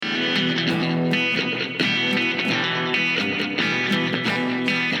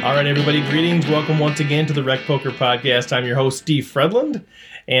All right, everybody, greetings. Welcome once again to the Rec Poker Podcast. I'm your host, Steve Fredland.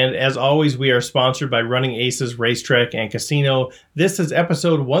 And as always, we are sponsored by Running Aces Racetrack and Casino. This is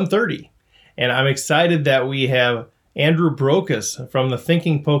episode 130. And I'm excited that we have Andrew Brokus from the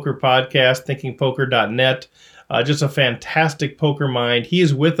Thinking Poker Podcast, thinkingpoker.net. Just a fantastic poker mind. He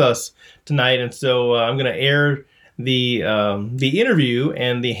is with us tonight. And so I'm going to air the interview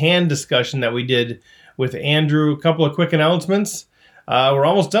and the hand discussion that we did with Andrew. A couple of quick announcements. We're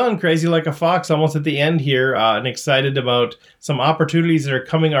almost done, crazy like a fox, almost at the end here, and excited about some opportunities that are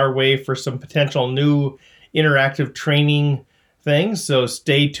coming our way for some potential new interactive training things. So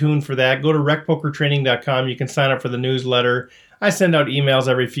stay tuned for that. Go to recpokertraining.com. You can sign up for the newsletter. I send out emails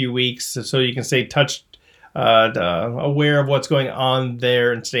every few weeks so you can stay aware of what's going on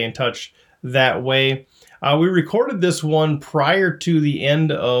there and stay in touch that way. We recorded this one prior to the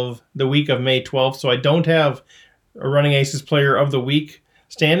end of the week of May 12th, so I don't have a Running Aces Player of the Week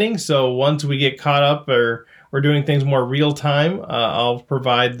standing. So once we get caught up or we're doing things more real time, I'll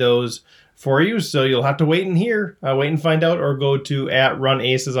provide those for you. So you'll have to wait and find out, or go to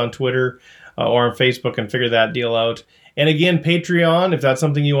 @RunAces on Twitter or on Facebook and figure that deal out. And again, Patreon, if that's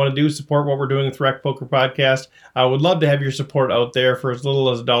something you want to do, support what we're doing with Rec Poker Podcast. I would love to have your support out there for as little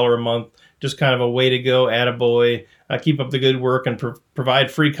as $1 a month. Just kind of a way to go, attaboy. Keep up the good work and provide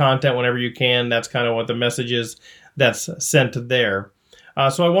free content whenever you can. That's kind of what the message is that's sent there.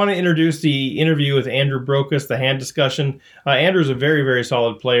 So I want to introduce the interview with Andrew Brokus, the hand discussion. Andrew's a very, very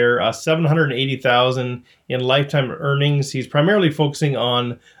solid player, $780,000 in lifetime earnings. He's primarily focusing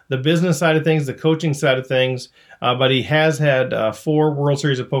on the business side of things, the coaching side of things, but he has had 4 World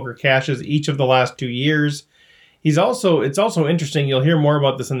Series of Poker cashes each of the last 2 years. It's also interesting, you'll hear more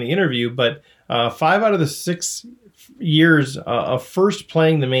about this in the interview, but 5 out of the 6 years of first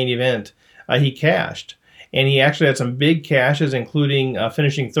playing the main event, he cashed. And he actually had some big cashes, including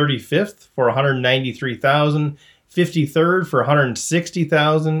finishing 35th for $193,000, 53rd for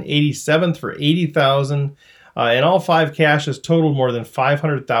 $160,000, 87th for $80,000, and all 5 cashes totaled more than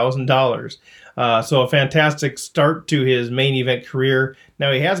 $500,000. So a fantastic start to his main event career.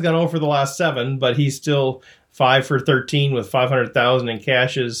 Now he has gone over the last 7, but he's still 5 for 13 with $500,000 in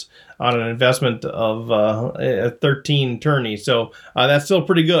cashes on an investment of 13 tourneys. So that's still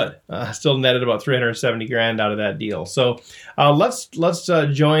pretty good. Still netted about $370,000 out of that deal. So let's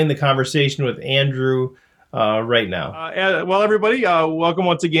join the conversation with Andrew right now. Well, everybody, welcome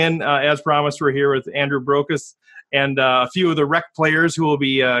once again. As promised, we're here with Andrew Brokus and a few of the rec players who will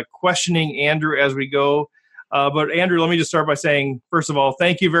be questioning Andrew as we go. But Andrew, let me just start by saying, first of all,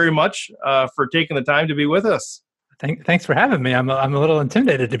 thank you very much for taking the time to be with us. Thanks for having me. I'm a little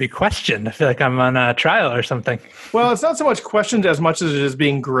intimidated to be questioned. I feel like I'm on a trial or something. Well, it's not so much questioned as much as it is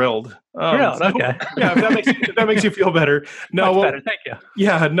being grilled. Grilled, okay. Yeah, if that makes you feel better. No, Much better, thank you.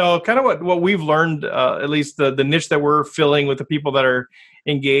 Yeah, no, kind of what we've learned, at least the niche that we're filling with the people that are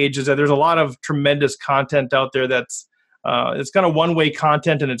engaged, is that there's a lot of tremendous content out there that's it's kind of one-way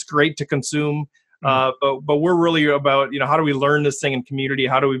content, and it's great to consume. But we're really about, how do we learn this thing in community?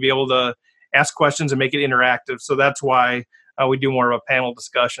 How do we be able to ask questions and make it interactive? So that's why we do more of a panel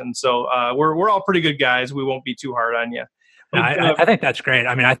discussion. So we're all pretty good guys. We won't be too hard on you. No, I think that's great.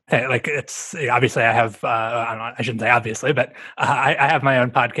 I mean, I think it's obviously I have I shouldn't say obviously, but I have my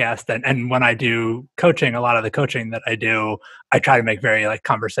own podcast, and when I do coaching, a lot of the coaching that I do, I try to make very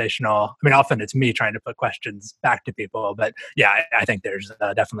conversational. I mean, often it's me trying to put questions back to people, but yeah, I think there's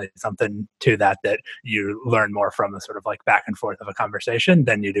definitely something to that you learn more from a sort of back and forth of a conversation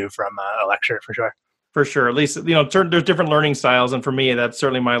than you do from a lecture, for sure. For sure. At least, there's different learning styles, and for me, that's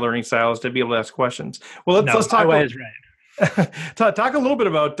certainly my learning style, is to be able to ask questions. Well, let's talk. Talk a little bit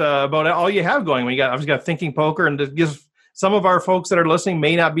about all you have going. I've got Thinking Poker, and to give some of our folks that are listening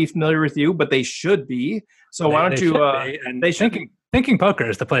may not be familiar with you, but they should be. So why don't you? Thinking Poker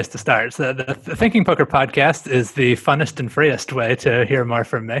is the place to start. So the Thinking Poker podcast is the funnest and freest way to hear more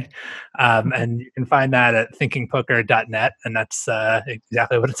from me, and you can find that at thinkingpoker.net, and that's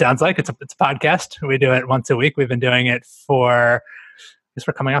exactly what it sounds like. It's a podcast. We do it once a week. We've been doing it for, I guess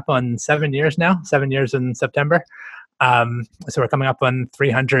we're coming up on 7 years now. 7 years in September. So we're coming up on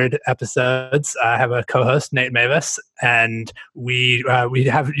 300 episodes. I have a co-host, Nate Mavis, and we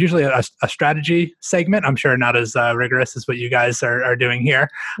have usually a strategy segment. I'm sure not as rigorous as what you guys are doing here.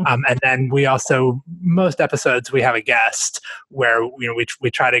 And then we also, most episodes, we have a guest where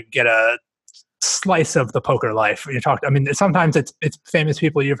we try to get a slice of the poker life. Sometimes it's famous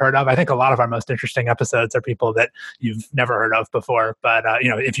people you've heard of. I think a lot of our most interesting episodes are people that you've never heard of before. But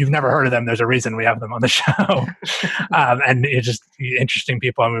if you've never heard of them, there's a reason we have them on the show. And it's just interesting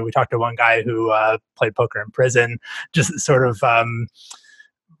people. We talked to one guy who played poker in prison, just sort of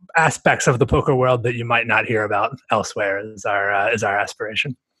aspects of the poker world that you might not hear about elsewhere is our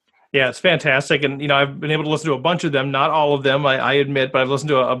aspiration. Yeah, it's fantastic. And, I've been able to listen to a bunch of them, not all of them, I admit, but I've listened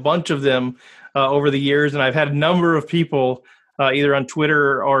to a bunch of them over the years. And I've had a number of people either on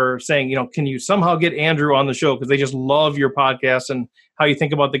Twitter or saying, can you somehow get Andrew on the show? Because they just love your podcast and how you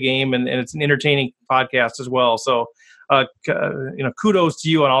think about the game. And it's an entertaining podcast as well. So, kudos to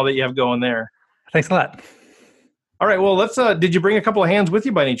you on all that you have going there. Thanks a lot. All right. Well, did you bring a couple of hands with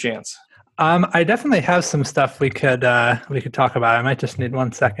you by any chance? I definitely have some stuff we could talk about. I might just need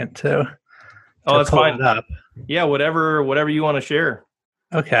 1 second to that's pull fine. it up. Yeah, whatever you want to share.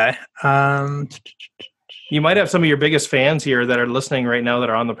 Okay. You might have some of your biggest fans here that are listening right now that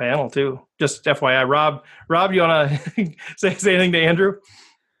are on the panel too. Just FYI, Rob, you want to say anything to Andrew?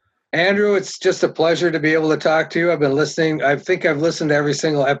 Andrew, it's just a pleasure to be able to talk to you. I've been listening. I think I've listened to every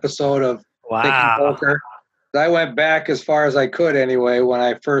single episode of Thinking Poker. I went back as far as I could anyway when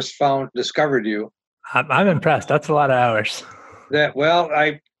I first discovered you. I'm impressed. That's a lot of hours.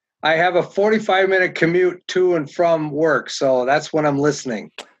 I have a 45-minute commute to and from work, so that's when I'm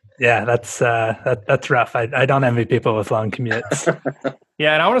listening. Yeah, that's rough. I don't envy people with long commutes.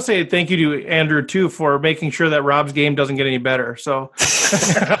 Yeah, and I want to say thank you to Andrew too for making sure that Rob's game doesn't get any better. So.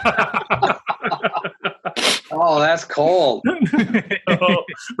 Oh, that's cold.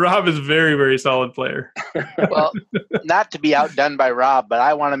 Rob is a very, very solid player. Well, not to be outdone by Rob, but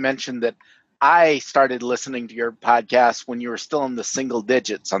I want to mention that I started listening to your podcast when you were still in the single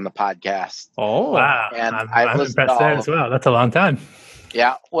digits on the podcast. Oh, wow. And I'm impressed there as well. That's a long time.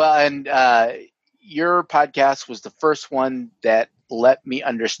 Yeah. Well, and your podcast was the first one that let me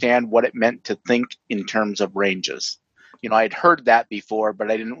understand what it meant to think in terms of ranges. I'd heard that before,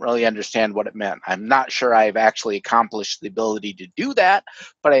 but I didn't really understand what it meant. I'm not sure I've actually accomplished the ability to do that,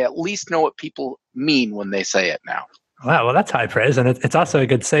 but I at least know what people mean when they say it now. Wow, well, that's high praise. And it's also a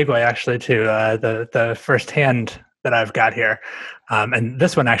good segue, actually, to the first hand that I've got here. And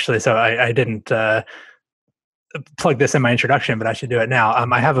this one, actually, so I didn't plug this in my introduction, but I should do it now.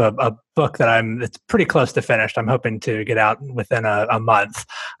 I have a book that it's pretty close to finished. I'm hoping to get out within a month.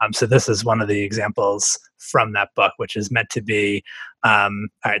 So this is one of the examples from that book, which is meant to be. All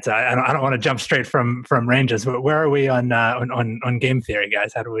right, so I don't want to jump straight from ranges, but where are we on game theory,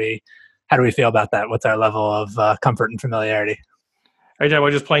 guys? How do we feel about that? What's our level of comfort and familiarity? Are you talking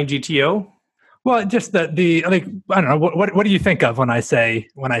about just playing GTO? Well, just the like, I don't know. What do you think of when I say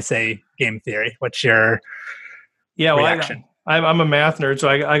game theory? What's your reaction? I'm a math nerd, so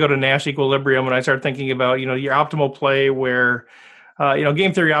I go to Nash equilibrium and I start thinking about your optimal play where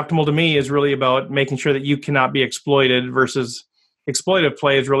game theory optimal to me is really about making sure that you cannot be exploited versus exploitive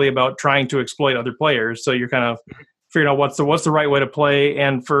play is really about trying to exploit other players. So you're kind of figuring out what's the right way to play.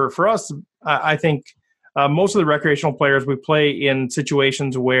 And for us, I think most of the recreational players, we play in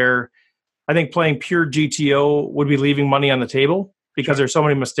situations where I think playing pure GTO would be leaving money on the table because there's so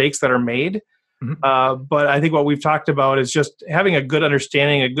many mistakes that are made. Mm-hmm. But I think what we've talked about is just having a good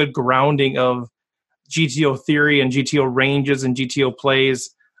understanding, a good grounding of GTO theory and GTO ranges and GTO plays,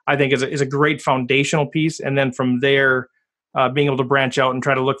 I think is a great foundational piece. And then from there, being able to branch out and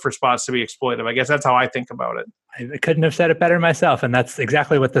try to look for spots to be exploitive. I guess that's how I think about it. I couldn't have said it better myself, and that's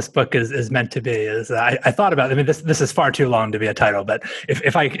exactly what this book is meant to be. I thought about it. I mean, this is far too long to be a title, but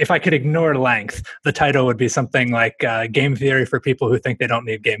if I could ignore length, the title would be something like "Game Theory for People Who Think They Don't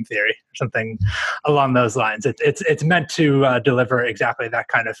Need Game Theory," or something along those lines. It's meant to deliver exactly that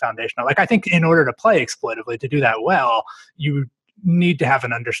kind of foundational. Like, I think in order to play exploitively, to do that well, you need to have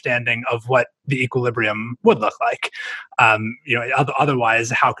an understanding of what the equilibrium would look like. Otherwise,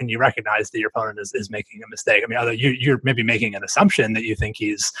 how can you recognize that your opponent is making a mistake? I mean, you're maybe making an assumption that you think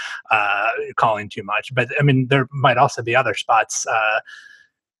he's calling too much, but I mean, there might also be other spots.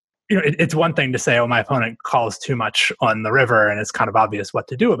 It's one thing to say, oh, my opponent calls too much on the river, and it's kind of obvious what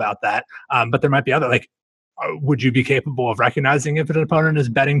to do about that. But there might be other, like, would you be capable of recognizing if an opponent is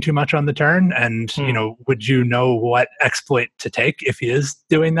betting too much on the turn? And, would you know what exploit to take if he is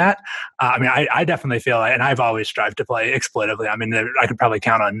doing that? I mean, I definitely feel like, and I've always strived to play exploitively. I mean, I could probably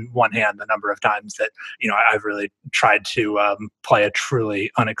count on one hand the number of times that, I've really tried to play a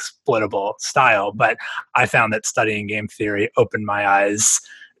truly unexploitable style. But I found that studying game theory opened my eyes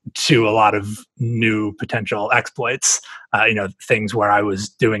to a lot of new potential exploits, things where I was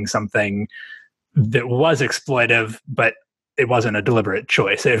doing something that was exploitive, but it wasn't a deliberate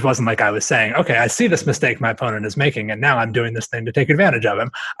choice. It wasn't like I was saying, okay, I see this mistake my opponent is making, and now I'm doing this thing to take advantage of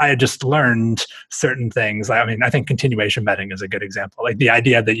him. I had just learned certain things. I mean, I think continuation betting is a good example. Like the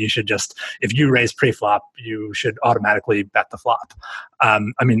idea that you should just, if you raise pre-flop, you should automatically bet the flop. I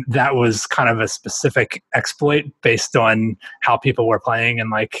mean, that was kind of a specific exploit based on how people were playing in,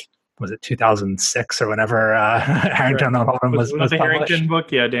 like, was it 2006 or whenever Harrington on Hold'em was the published? Harrington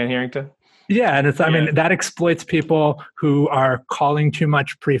book? Yeah, Dan Harrington. Yeah, and I mean, that exploits people who are calling too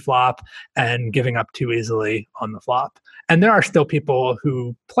much pre-flop and giving up too easily on the flop. And there are still people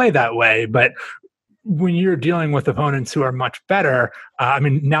who play that way, but when you're dealing with opponents who are much better, I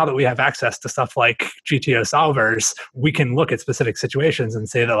mean, now that we have access to stuff like GTO solvers, we can look at specific situations and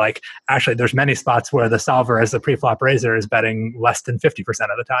say that, like, actually there's many spots where the solver as the pre-flop raiser is betting less than 50%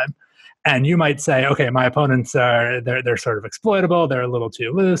 of the time. And you might say, okay, my opponents they're sort of exploitable, they're a little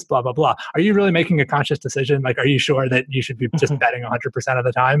too loose, blah, blah, blah. Are you really making a conscious decision? Like, are you sure that you should be just betting 100% of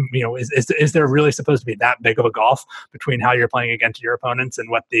the time? You know, is there really supposed to be that big of a gulf between how you're playing against your opponents and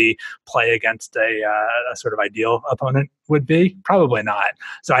what the play against a sort of ideal opponent would be? Probably not.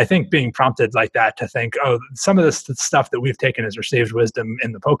 So I think being prompted like that to think, oh, some of this stuff that we've taken as received wisdom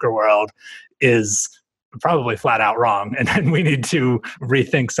in the poker world is probably flat out wrong, and we need to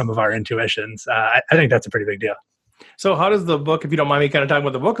rethink some of our intuitions. I think that's a pretty big deal. So how does the book, if you don't mind me kind of talking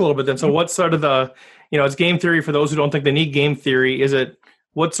about the book a little bit then, so what's sort of the, it's game theory for those who don't think they need game theory. Is it,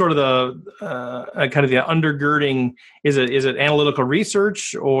 what's sort of the kind of the undergirding, is it analytical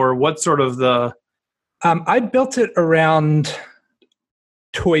research, or what's sort of the... I built it around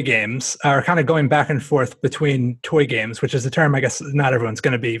toy games, are kind of going back and forth between toy games, which is a term I guess not everyone's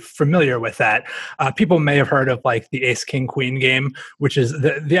going to be familiar with that. People may have heard of, like, the Ace King Queen game, which is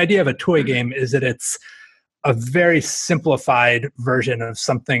the idea of a toy game is that it's a very simplified version of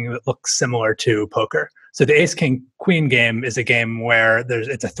something that looks similar to poker. So the Ace King Queen game is a game where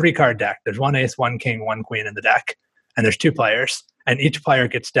it's a 3-card deck. There's 1 ace, 1 king, 1 queen in the deck, and there's 2 players, and each player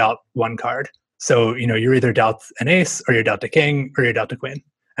gets dealt 1 card. So, you're either dealt an ace, or you're dealt a king, or you're dealt a queen.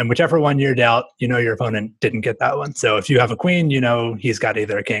 And whichever one you're dealt, your opponent didn't get that one. So if you have a queen, he's got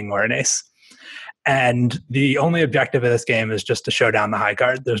either a king or an ace. And the only objective of this game is just to show down the high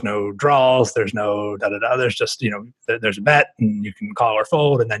card. There's no draws, there's no da-da-da. There's just, there's a bet, and you can call or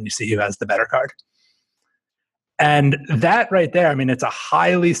fold, and then you see who has the better card. And that right there, I mean, it's a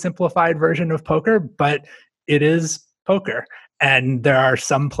highly simplified version of poker, but it is poker. And there are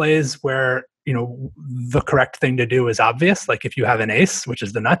some plays where the correct thing to do is obvious. Like if you have an ace, which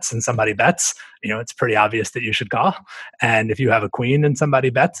is the nuts, and somebody bets, it's pretty obvious that you should call. And if you have a queen and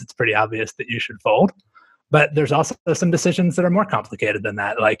somebody bets, it's pretty obvious that you should fold. But there's also some decisions that are more complicated than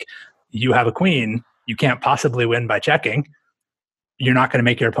that. Like you have a queen, you can't possibly win by checking. You're not going to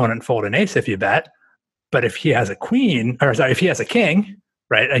make your opponent fold an ace if you bet. But if he has a if he has a king,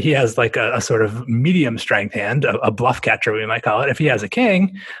 right? He has like a sort of medium strength hand, a bluff catcher, we might call it. If he has a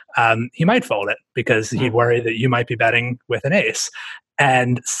king, he might fold it because he'd worry that you might be betting with an ace.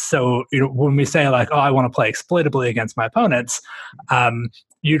 And so, when we say like, oh, I want to play exploitably against my opponents,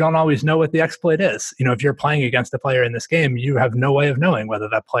 you don't always know what the exploit is. If you're playing against a player in this game, you have no way of knowing whether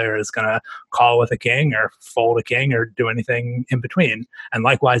that player is going to call with a king or fold a king or do anything in between. And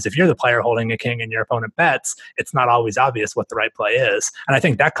likewise, if you're the player holding a king and your opponent bets, it's not always obvious what the right play is. And I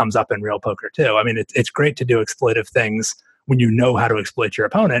think that comes up in real poker too. I mean, it's great to do exploitive things when you know how to exploit your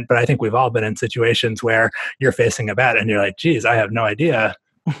opponent, but I think we've all been in situations where you're facing a bet and you're like, geez, I have no idea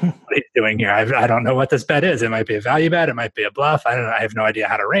what he's doing here. I don't know what this bet is. It might be a value bet. It might be a bluff. I don't know. I have no idea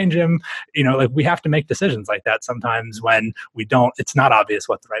how to range him. Like we have to make decisions like that sometimes when it's not obvious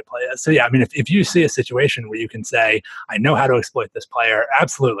what the right play is. So yeah, I mean, if you see a situation where you can say, I know how to exploit this player,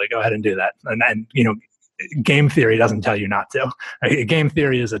 absolutely go ahead and do that. And game theory doesn't tell you not to. Right? Game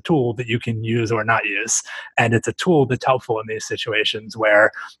theory is a tool that you can use or not use. And it's a tool that's helpful in these situations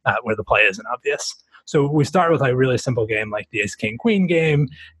where the play isn't obvious. So we start with a really simple game like the Ace King Queen game,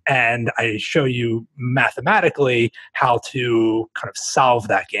 and I show you mathematically how to kind of solve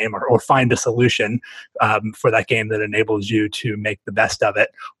that game or find a solution for that game that enables you to make the best of it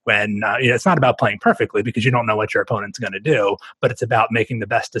when it's not about playing perfectly because you don't know what your opponent's going to do, but it's about making the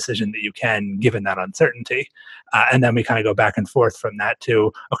best decision that you can given that uncertainty. And then we kind of go back and forth from that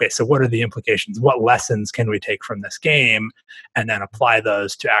to, okay, so what are the implications? What lessons can we take from this game and then apply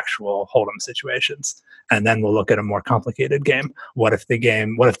those to actual Hold'em situations? And then we'll look at a more complicated game. What if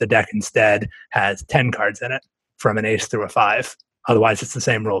the deck instead has 10 cards in it from an ace through a 5? Otherwise, it's the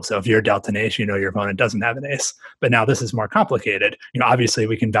same rule. So if you're dealt an ace, your opponent doesn't have an ace. But now this is more complicated. Obviously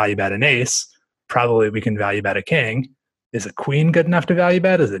we can value bet an ace. Probably we can value bet a king. Is a queen good enough to value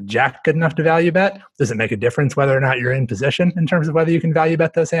bet? Is a jack good enough to value bet? Does it make a difference whether or not you're in position in terms of whether you can value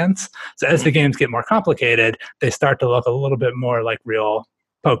bet those hands? So as the games get more complicated, they start to look a little bit more like real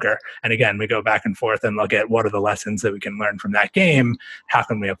poker. And again, we go back and forth and look at what are the lessons that we can learn from that game. How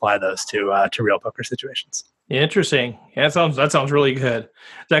can we apply those to real poker situations? Interesting. Yeah, that sounds really good.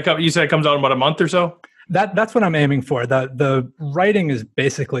 You said it comes out in about a month or so? That's what I'm aiming for. The writing is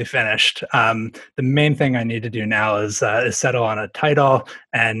basically finished. The main thing I need to do now is settle on a title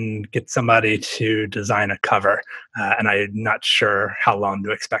and get somebody to design a cover. And I'm not sure how long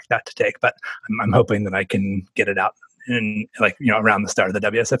to expect that to take, but I'm hoping that I can get it out in around the start of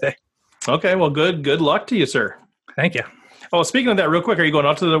the WSFA. Okay, well, good luck to you, sir. Thank you. Oh, speaking of that, real quick, are you going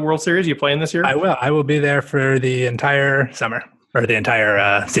out to the World Series? Are you playing this year? I will. I will be there for the entire summer. Or the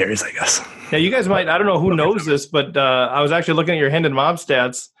entire series, I guess. Yeah, you guys might. I don't know who knows this, but I was actually looking at your Hendon Mob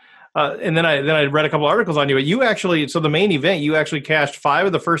stats, and then I read a couple articles on you. But you actually, so the main event, you actually cashed 5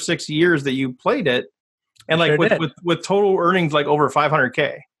 of the first 6 years that you played it, and with total earnings like over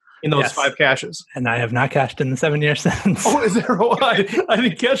 $500K in those 5 cashes. And I have not cashed in the 7 years since. Oh, is there? I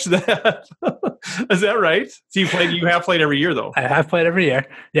didn't catch that. Is that right? So you have played every year though. I have played every year.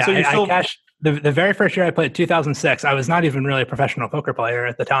 Yeah, so I cashed. The very first year I played, 2006, I was not even really a professional poker player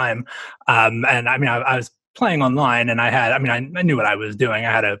at the time. And I mean, I was playing online and I knew what I was doing.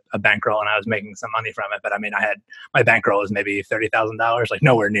 I had a bankroll and I was making some money from it. But I mean, my bankroll was maybe $30,000, like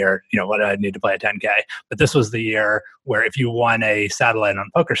nowhere near, what I'd need to play at 10K. But this was the year where if you won a satellite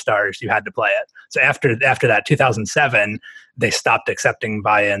on PokerStars, you had to play it. So after that, 2007, they stopped accepting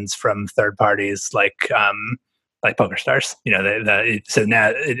buy-ins from third parties like PokerStars, so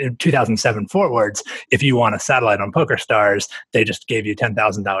now in 2007 forwards, if you won a satellite on PokerStars, they just gave you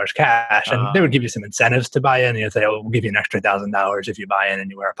 $10,000 cash, and they would give you some incentives to buy in. Say, we'll give you an extra $1,000 if you buy in and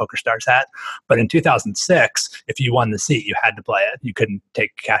you wear a PokerStars hat. But in 2006, if you won the seat, you had to play it. You couldn't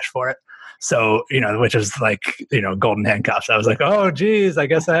take cash for it. So, which is like, golden handcuffs. I was like, oh, geez, I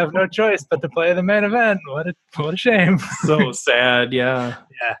guess I have no choice but to play the main event. What a shame. So sad. Yeah.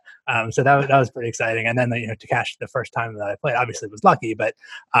 Yeah. So that was pretty exciting. And then, to cash the first time that I played, obviously was lucky, but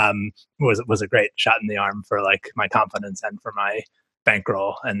was a great shot in the arm for like my confidence and for my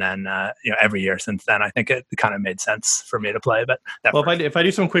bankroll. And then, every year since then, I think it kind of made sense for me to play. But if I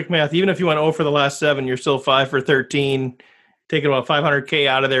do some quick math, even if you went 0 for the last 7, you're still 5 for 13. Taking about $500K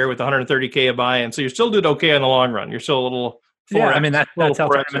out of there with $130K a buy-in, so you're still doing okay in the long run. You're still a little. I mean that's how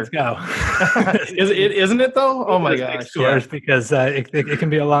tournaments go. Isn't it though? Oh my gosh! Because it can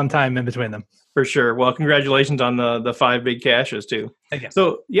be a long time in between them. For sure. Well, congratulations on the 5 big cashes too. Thank you.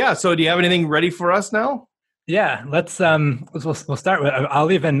 So do you have anything ready for us now? Yeah, let's we'll start with.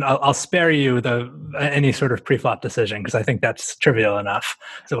 I'll spare you any sort of pre-flop decision because I think that's trivial enough.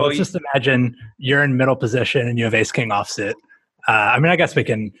 So let's just imagine you're in middle position and you have Ace King offsuit. I guess we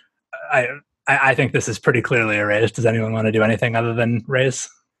can. I think this is pretty clearly a raise. Does anyone want to do anything other than raise?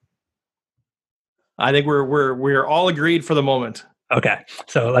 I think we're all agreed for the moment. Okay,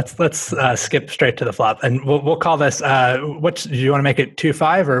 so let's skip straight to the flop, and we'll call this. Do you want to make it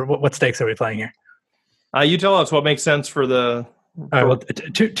 2-5 or what stakes are we playing here? You tell us what makes sense for the. All right, well,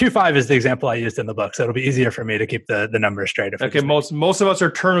 2-5 is the example I used in the book, so it'll be easier for me to keep the numbers straight. Okay, most of us are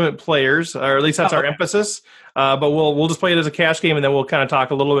tournament players, or at least that's our emphasis. But we'll just play it as a cash game, and then we'll kind of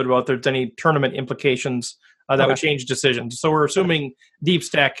talk a little bit about if there's any tournament implications that would change decisions. So we're assuming deep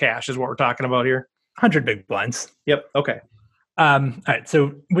stack cash is what we're talking about here. 100 big blinds. Yep. Okay. All right,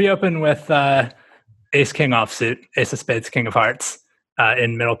 so we open with Ace King offsuit, Ace of Spades, King of Hearts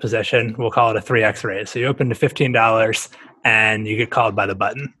in middle position. We'll call it a 3x raise. So you open to $15. And you get called by the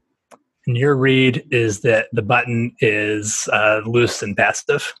button. And your read is that the button is loose and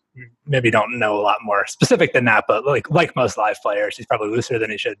passive. Maybe you don't know a lot more specific than that, but like most live players, he's probably looser than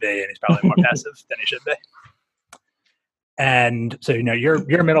he should be, and he's probably more passive than he should be. And so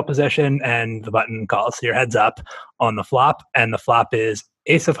you're middle position, and the button calls. So your head's up on the flop, and the flop is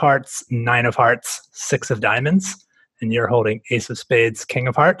Ace of Hearts, 9 of Hearts, 6 of Diamonds, and you're holding Ace of Spades, King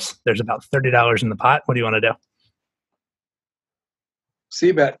of Hearts. There's about $30 in the pot. What do you want to do?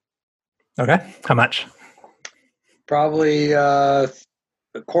 C-bet. Okay. How much? Probably a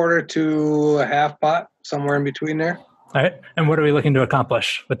quarter to a half pot, somewhere in between there. All right. And what are we looking to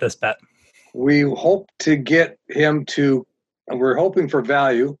accomplish with this bet? We hope to get him to, we're hoping for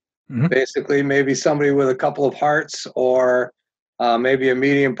value. Mm-hmm. Basically, maybe somebody with a couple of hearts or maybe a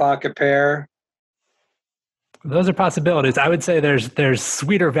medium pocket pair. Those are possibilities. I would say there's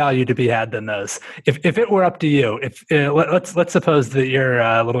sweeter value to be had than those. If it were up to you, let's suppose that you're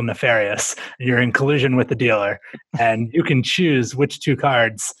a little nefarious, you're in collusion with the dealer, and you can choose which 2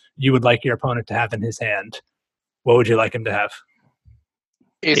 cards you would like your opponent to have in his hand. what would you like him to have?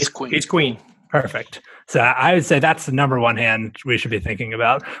 Ace queen. Ace queen. Perfect. So I would say that's the number one hand we should be thinking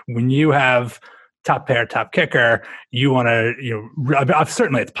about. When you have top pair, top kicker, you want to,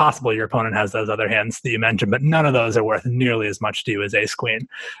 certainly it's possible your opponent has those other hands that you mentioned, but none of those are worth nearly as much to you as ace queen.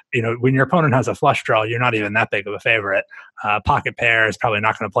 When your opponent has a flush draw, you're not even that big of a favorite. Pocket pair is probably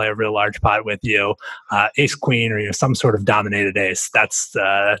not going to play a real large pot with you. Ace queen or some sort of dominated ace, that's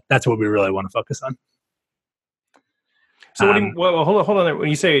what we really want to focus on. So hold on there. When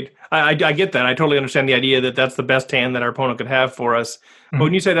you say, I get that. I totally understand the idea that that's the best hand that our opponent could have for us. Mm-hmm. But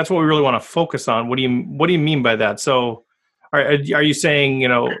when you say that's what we really want to focus on, what do you mean by that? So are you saying,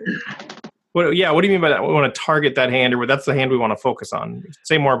 what do you mean by that? We want to target that hand, or that's the hand we want to focus on?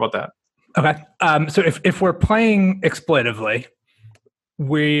 Say more about that. Okay. So if we're playing exploitively,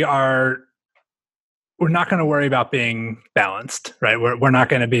 we're not going to worry about being balanced, right? We're not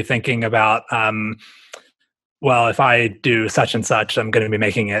going to be thinking about, well, if I do such and such, I'm going to be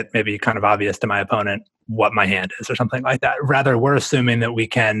making it maybe kind of obvious to my opponent what my hand is or something like that. Rather, we're assuming that we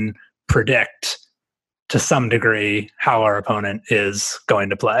can predict to some degree how our opponent is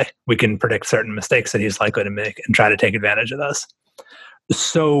going to play. We can predict certain mistakes that he's likely to make and try to take advantage of those.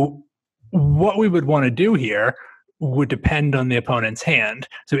 So what we would want to do here would depend on the opponent's hand.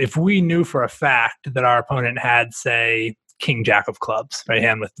 So if we knew for a fact that our opponent had, say, king, jack of clubs, right,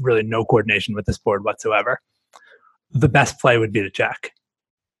 hand with really no coordination with this board whatsoever, the best play would be to check.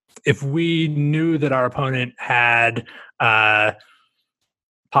 If we knew that our opponent had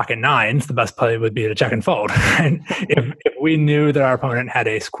pocket nines, the best play would be to check and fold. And if we knew that our opponent had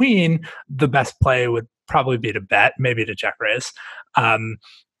ace queen, the best play would probably be to bet, maybe to check raise.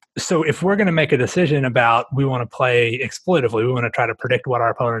 So if we're going to make a decision about we want to play exploitively, we want to try to predict what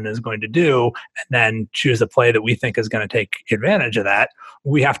our opponent is going to do and then choose a play that we think is going to take advantage of that,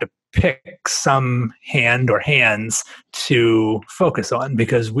 we have to pick some hand or hands to focus on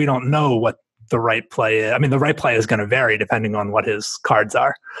because we don't know what the right play is. I mean, the right play is going to vary depending on what his cards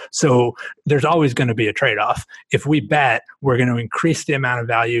are. So there's always going to be a trade-off. If we bet, we're going to increase the amount of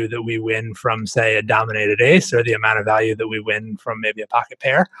value that we win from, say, a dominated ace or the amount of value that we win from maybe a pocket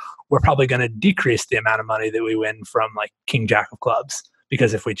pair. We're probably going to decrease the amount of money that we win from like king, jack of clubs.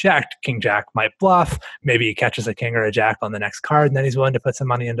 Because if we checked, king, jack might bluff. Maybe he catches a king or a jack on the next card, and then he's willing to put some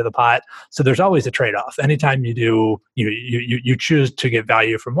money into the pot. So there's always a trade-off. Anytime you do, you choose to get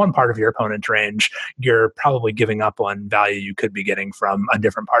value from one part of your opponent's range, you're probably giving up on value you could be getting from a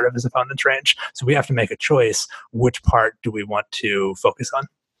different part of his opponent's range. So we have to make a choice. Which part do we want to focus on?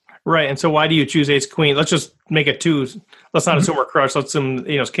 Right. And so why do you choose ace queen? Let's just make it two. Let's not assume we're crushed. Let's assume,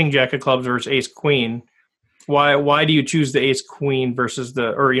 king, jack of clubs versus ace queen. Why do you choose the ace queen versus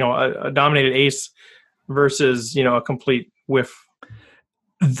a dominated ace versus, a complete whiff?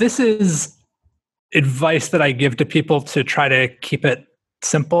 This is advice that I give to people to try to keep it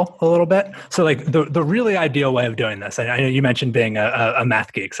simple a little bit. So like the really ideal way of doing this, I know you mentioned being a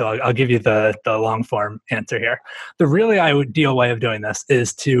math geek, so I'll give you the long form answer here. The really ideal way of doing this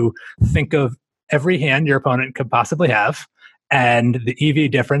is to think of every hand your opponent could possibly have, and the EV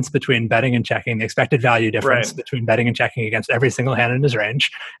difference between betting and checking, the expected value difference between betting and checking against every single hand in his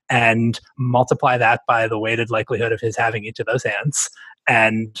range, and multiply that by the weighted likelihood of his having each of those hands.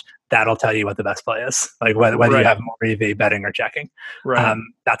 And that'll tell you what the best play is, like whether you have more EV betting or checking. Right.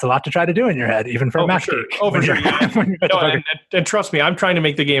 That's a lot to try to do in your head, even for a math geek. Oh, for sure. And trust me, I'm trying to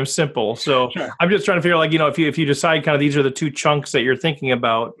make the game simple. So I'm just trying to figure out, if you decide kind of these are the two chunks that you're thinking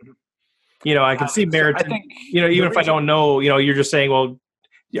about, I can see merit. So I think, even if I don't know, you're just saying, well,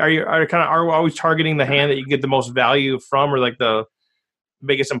 are we always targeting the hand that you get the most value from, or like the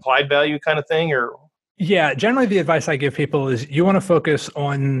biggest implied value kind of thing, or? Yeah, generally the advice I give people is you want to focus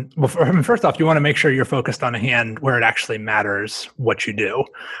on, first off, you want to make sure you're focused on a hand where it actually matters what you do.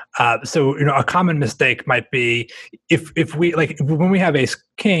 So, a common mistake might be if we, like when we have ace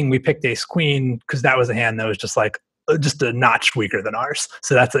king, we picked ace queen because that was a hand that was just a notch weaker than ours.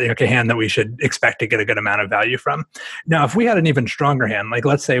 So that's a hand that we should expect to get a good amount of value from. Now, if we had an even stronger hand, like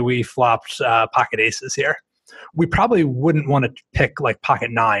let's say we flopped pocket aces here, we probably wouldn't want to pick like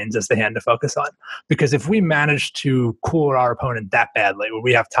pocket nines as the hand to focus on. Because if we manage to cool our opponent that badly, where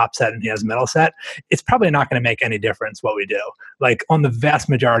we have top set and he has middle set, it's probably not going to make any difference what we do. Like on the vast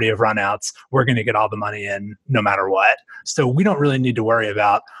majority of runouts, we're going to get all the money in no matter what. So we don't really need to worry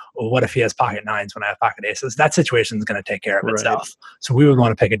about, well, what if he has pocket nines when I have pocket aces? That situation is going to take care of itself. So we would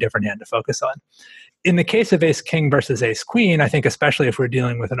want to pick a different hand to focus on. In the case of ace king versus ace queen, I think especially if we're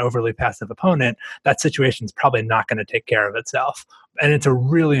dealing with an overly passive opponent, that situation is probably not going to take care of itself. And it's a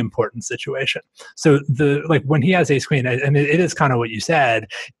really important situation. So when he has ace queen, and it is kind of what you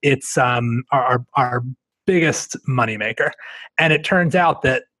said, it's our biggest moneymaker. And it turns out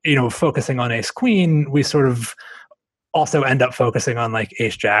that, focusing on ace queen, we sort of also end up focusing on like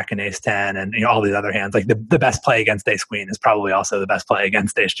ace jack and ace 10 and all these other hands. Like the best play against ace queen is probably also the best play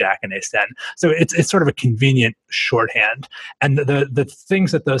against ace jack and ace 10. So it's sort of a convenient shorthand. And the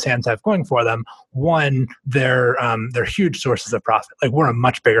things that those hands have going for them, one, they're huge sources of profit. Like we're a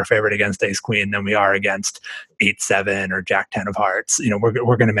much bigger favorite against ace queen than we are against 8-7 or jack 10 of hearts.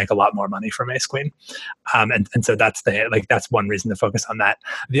 We're going to make a lot more money from ace queen. And so that's one reason to focus on that.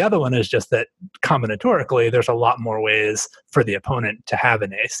 The other one is just that combinatorically, there's a lot more ways for the opponent to have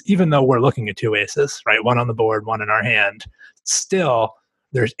an ace, even though we're looking at 2 aces, right? One on the board, one in our hand. Still,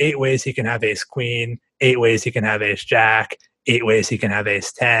 there's 8 ways he can have ace queen, 8 ways he can have ace jack, 8 ways he can have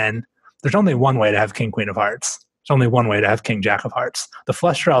ace 10. There's only one way to have king queen of hearts. There's only one way to have king jack of hearts. The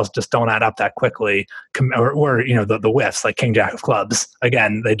flush draws just don't add up that quickly, or the whiffs like king jack of clubs.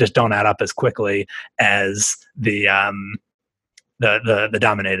 Again, they just don't add up as quickly as the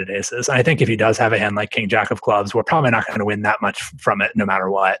dominated aces. And I think if he does have a hand like king jack of clubs, we're probably not going to win that much from it no matter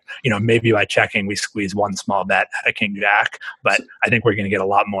what. Maybe by checking we squeeze one small bet at a king jack, but I think we're going to get a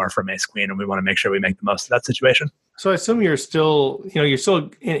lot more from ace queen, and we want to make sure we make the most of that situation. So I assume you're still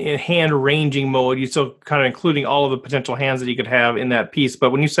in hand ranging mode. You're still kind of including all of the potential hands that you could have in that piece.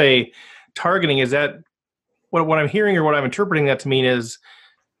 But when you say targeting, is that what I'm hearing or what I'm interpreting that to mean is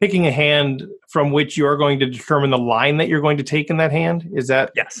picking a hand from which you're going to determine the line that you're going to take in that hand? Is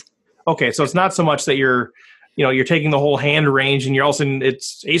that? Yes. Okay, so it's not so much that you're taking the whole hand range and you're also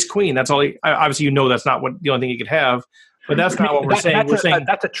it's ace queen. That's all. Obviously, that's not the only thing you could have, but that's not what we're saying. We're saying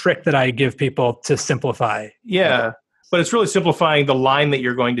that's a trick that I give people to simplify. Yeah, but it's really simplifying the line that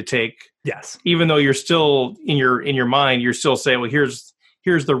you're going to take. Yes. Even though you're still in your mind, you're still saying, well, here's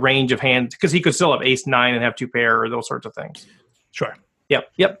the range of hands, because he could still have ace 9 and have 2 pair or those sorts of things. Sure.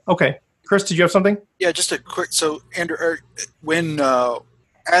 Yep. Okay. Chris, did you have something? Yeah, just a quick. So, Andrew, when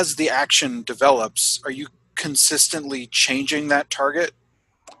as the action develops, are you consistently changing that target?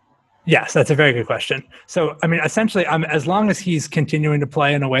 Yes, that's a very good question. So, essentially, as long as he's continuing to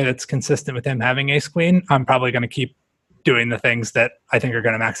play in a way that's consistent with him having ace queen, I'm probably going to keep doing the things that I think are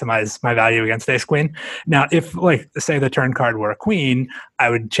going to maximize my value against ace queen. Now, if, say the turn card were a queen, I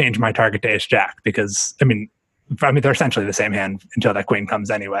would change my target to ace jack because, they're essentially the same hand until that queen comes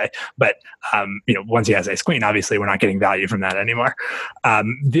anyway. But, once he has ace queen, obviously we're not getting value from that anymore.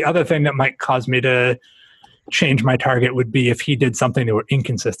 The other thing that might cause me to change my target would be if he did something that were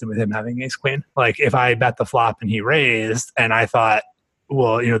inconsistent with him having ace queen. Like if I bet the flop and he raised and I thought,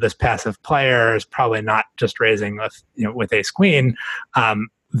 well, this passive player is probably not just raising with ace queen,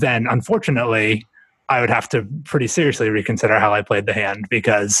 then unfortunately I would have to pretty seriously reconsider how I played the hand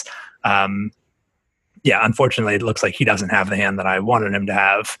because, unfortunately, it looks like he doesn't have the hand that I wanted him to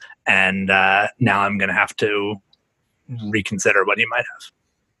have, and now I'm going to have to reconsider what he might have.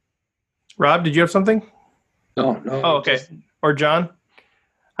 Rob, did you have something? No. Oh, okay. Or John?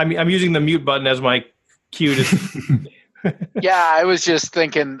 I'm using the mute button as my cue to. Yeah, I was just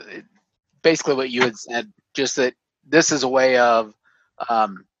thinking basically what you had said, just that this is a way of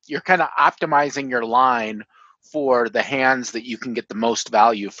you're kind of optimizing your line for the hands that you can get the most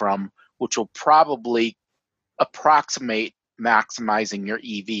value from, which will probably approximate maximizing your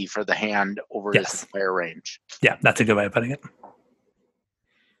EV for the hand over its entire range. Yeah, that's a good way of putting it.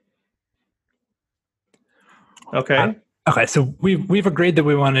 Okay. Okay, so we've agreed that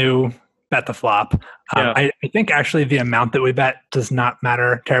we want to bet the flop. I think actually the amount that we bet does not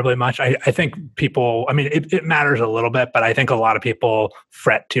matter terribly much. I think people, it matters a little bit, but I think a lot of people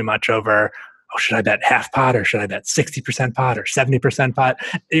fret too much over, should I bet half pot or should I bet 60% pot or 70% pot?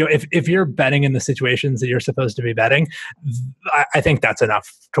 If you're betting in the situations that you're supposed to be betting, I think that's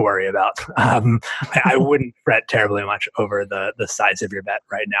enough to worry about. I wouldn't fret terribly much over the size of your bet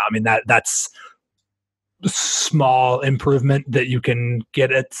right now. That's small improvement that you can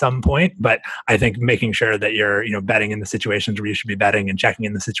get at some point, but I think making sure that you're betting in the situations where you should be betting and checking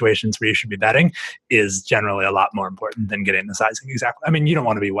in the situations where you should be betting is generally a lot more important than getting the sizing exactly. You don't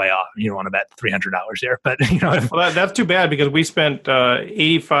want to be way off. You don't want to bet $300 here, but well, that's too bad because we spent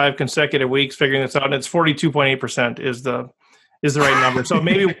 85 consecutive weeks figuring this out, and it's 42.8% is the right number. So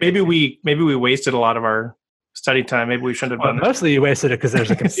maybe we wasted a lot of our study time. Maybe we shouldn't have done that. Mostly you wasted it because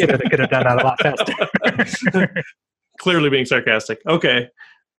there's a computer that could have done that a lot faster. Clearly being sarcastic. Okay.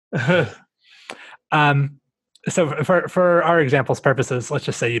 So for our example's purposes, let's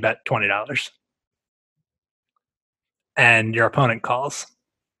just say you bet $20 and your opponent calls.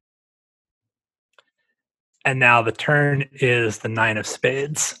 And now the turn is the 9 of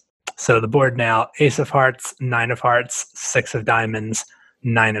spades. So the board now, ace of hearts, 9 of hearts, 6 of diamonds,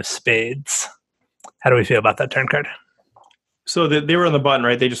 9 of spades. How do we feel about that turn card? So they were on the button,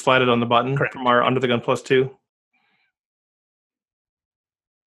 right? They just flatted on the button. Correct. From our Under the Gun +2.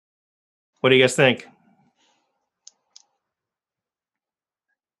 What do you guys think?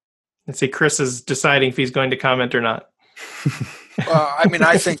 Let's see. Chris is deciding if he's going to comment or not. I mean,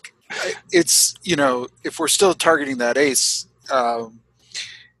 I think it's, if we're still targeting that ace,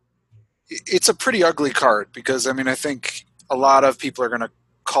 it's a pretty ugly card because, I mean, I think a lot of people are going to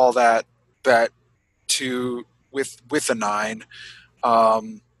call that bet with a 9.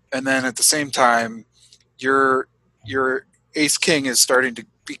 And then at the same time, your ace king is starting to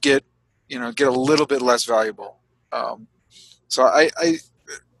get a little bit less valuable. So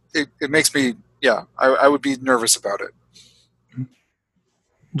it makes me, I would be nervous about it.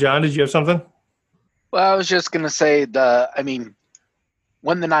 John, did you have something? Well, I was just going to say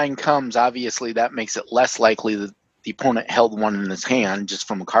when the 9 comes, obviously that makes it less likely that the opponent held one in his hand, just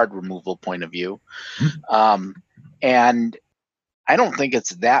from a card removal point of view. And I don't think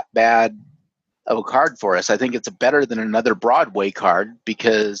it's that bad of a card for us. I think it's better than another Broadway card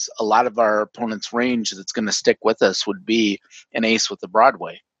because a lot of our opponent's range that's going to stick with us would be an ace with the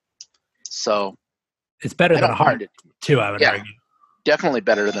Broadway. So it's better than a heart, too, I would argue. Definitely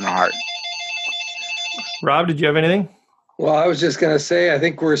better than a heart. Rob, did you have anything? Well, I was just going to say, I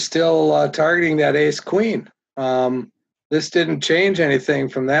think we're still targeting that ace queen. This didn't change anything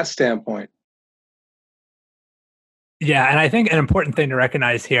from that standpoint. Yeah, and I think an important thing to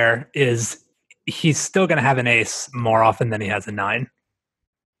recognize here is he's still going to have an ace more often than he has a 9.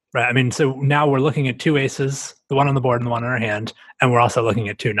 Right? I mean, so now we're looking at 2 aces, the one on the board and the one in our hand, and we're also looking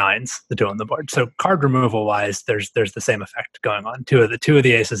at 2 9s, the 2 on the board. So card removal wise, there's the same effect going on. Two of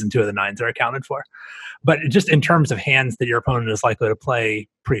the aces and 2 of the 9s are accounted for. But just in terms of hands that your opponent is likely to play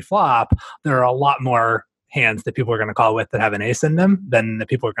pre-flop, there are a lot more hands that people are going to call with that have an ace in them than the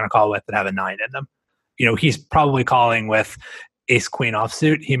people are going to call with that have a 9 in them. He's probably calling with ace queen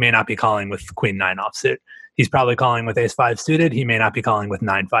offsuit. He may not be calling with queen 9 offsuit. He's probably calling with ace 5 suited. He may not be calling with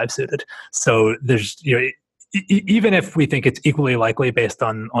 9 5 suited. So there's, even if we think it's equally likely based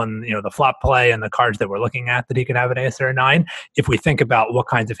on the flop play and the cards that we're looking at that he could have an ace or a 9, if we think about what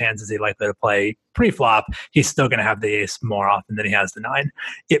kinds of hands is he likely to play pre-flop, he's still going to have the ace more often than he has the 9.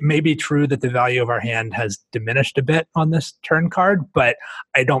 It may be true that the value of our hand has diminished a bit on this turn card, but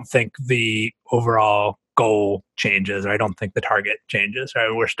I don't think the overall goal changes, or I don't think the target changes.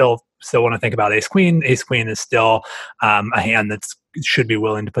 Right? We're still want to think about ace queen. Ace queen is still a hand that should be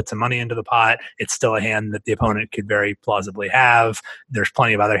willing to put some money into the pot. It's still a hand that the opponent could very plausibly have. There's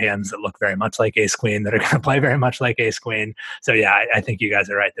plenty of other hands that look very much like ace queen that are going to play very much like ace queen. So yeah, I think you guys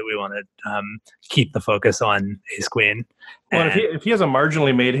are right that we want to keep the focus on ace queen. Well, if he has a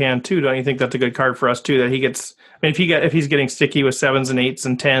marginally made hand too, don't you think that's a good card for us too? That he gets, if he's getting sticky with 7s and 8s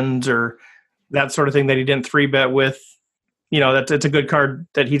and 10s or that sort of thing that he didn't 3-bet with, it's a good card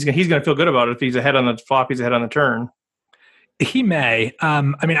that he's going to feel good about it. If he's ahead on the flop, he's ahead on the turn. He may.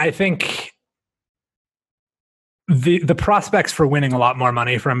 I think the prospects for winning a lot more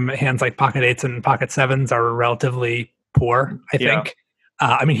money from hands like pocket 8s and pocket 7s are relatively poor, I think.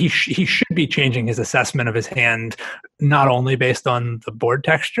 He should be changing his assessment of his hand, not only based on the board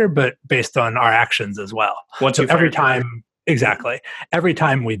texture, but based on our actions as well. Every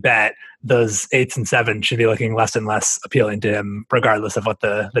time we bet, those 8s and 7s should be looking less and less appealing to him, regardless of what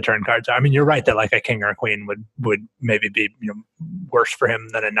the turn cards are. I mean, you're right that like a king or a queen would maybe be worse for him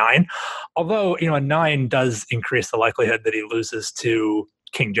than a 9. Although a 9 does increase the likelihood that he loses to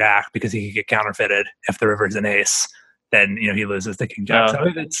king jack because he can get counterfeited if the river is an ace. Then he loses to king jack. So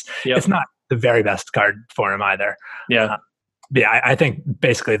it's not the very best card for him either. Yeah. I think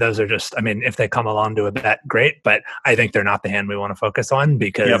basically those are just, if they come along to a bet, great, but I think they're not the hand we want to focus on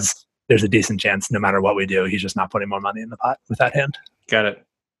because there's a decent chance no matter what we do, he's just not putting more money in the pot with that hand. Got it.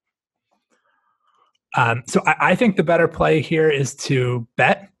 So I think the better play here is to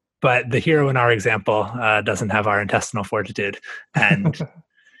bet, but the hero in our example doesn't have our intestinal fortitude. And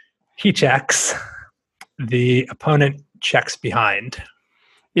he checks. The opponent checks behind.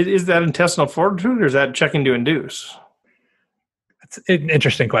 Is that intestinal fortitude or is that checking to induce? It's an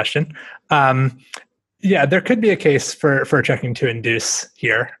interesting question. There could be a case for checking to induce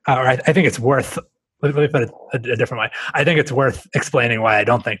here. I think it's worth, let me put it a different way. I think it's worth explaining why I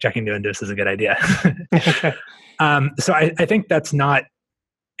don't think checking to induce is a good idea. So I think that's not,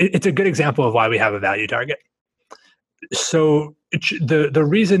 it's a good example of why we have a value target. So the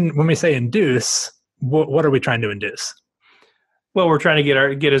reason when we say induce, what are we trying to induce? Well, we're trying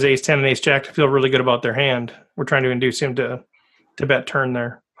to get his ace 10 and ace jack to feel really good about their hand. We're trying to induce him to bet turn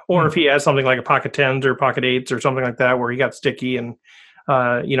there. Or if he has something like a pocket 10s or pocket 8s or something like that where he got sticky and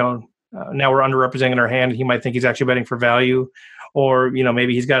now we're underrepresenting our hand. He might think he's actually betting for value, or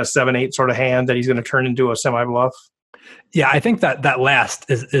maybe he's got a 7-8 sort of hand that he's going to turn into a semi bluff. Yeah, I think that last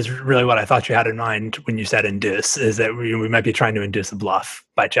is really what I thought you had in mind when you said induce, is that we might be trying to induce a bluff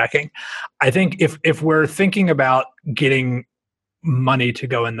by checking. I think if we're thinking about getting money to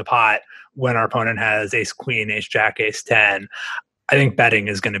go in the pot when our opponent has ace queen, ace jack, ace 10, I think betting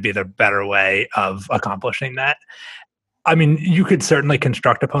is going to be the better way of accomplishing that. I mean, you could certainly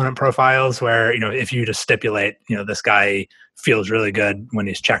construct opponent profiles where, if you just stipulate, this guy feels really good when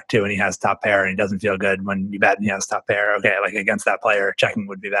he's checked to and he has top pair, and he doesn't feel good when you bet and he has top pair. Okay, like against that player, checking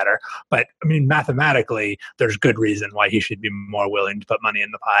would be better. But I mean, mathematically, there's good reason why he should be more willing to put money in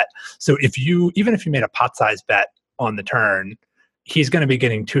the pot. So even if you made a pot size bet on the turn, he's going to be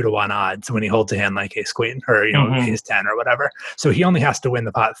getting 2-to-1 odds when he holds a hand like ace queen or ace 10 or whatever. So he only has to win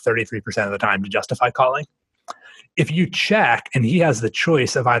the pot 33% of the time to justify calling. If you check and he has the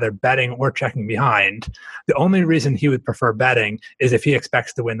choice of either betting or checking behind, the only reason he would prefer betting is if he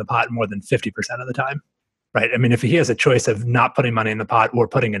expects to win the pot more than 50% of the time, right? I mean, if he has a choice of not putting money in the pot or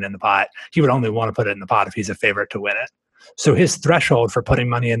putting it in the pot, he would only want to put it in the pot if he's a favorite to win it. So his threshold for putting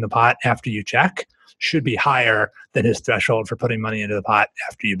money in the pot after you check should be higher than his threshold for putting money into the pot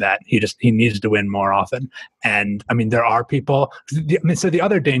after you bet. He needs to win more often. And I mean, there are people. So the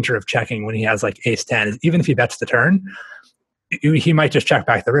other danger of checking when he has like ace 10 is even if he bets the turn, he might just check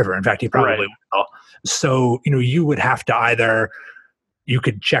back the river. In fact, he probably will. So, you would have to either, you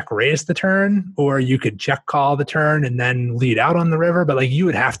could check raise the turn, or you could check call the turn and then lead out on the river. But you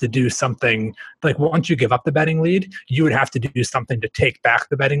would have to do something, once you give up the betting lead, you would have to do something to take back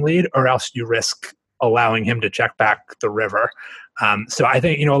the betting lead, or else you risk allowing him to check back the river. So I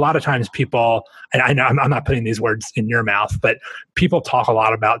think, a lot of times people, and I know I'm not putting these words in your mouth, but people talk a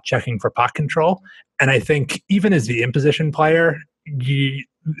lot about checking for pot control. And I think even as the imposition player,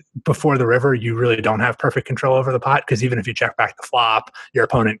 before the river, you really don't have perfect control over the pot, because even if you check back the flop, your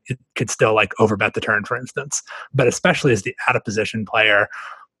opponent could still overbet the turn, for instance. But especially as the out of position player,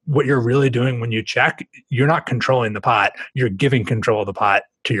 what you're really doing when you check, you're not controlling the pot, you're giving control of the pot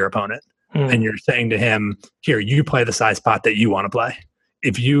to your opponent. And you're saying to him, here, you play the size pot that you want to play.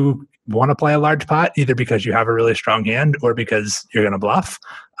 If you want to play a large pot, either because you have a really strong hand or because you're going to bluff,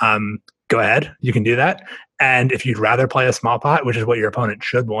 go ahead, you can do that. And if you'd rather play a small pot, which is what your opponent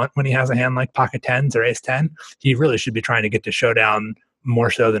should want when he has a hand like pocket 10s or ace 10, he really should be trying to get to showdown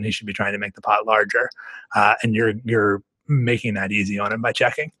more so than he should be trying to make the pot larger. And you're making that easy on him by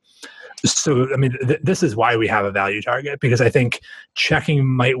checking. So, I mean, this is why we have a value target, because I think checking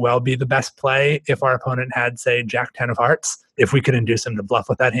might well be the best play if our opponent had, say, jack 10 of hearts. If we could induce him to bluff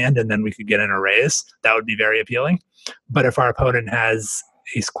with that hand and then we could get in a raise, that would be very appealing. But if our opponent has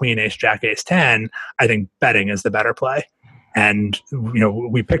ace queen, ace jack, ace 10, I think betting is the better play. And,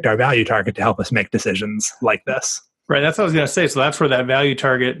 we picked our value target to help us make decisions like this. Right, that's what I was going to say. So that's where that value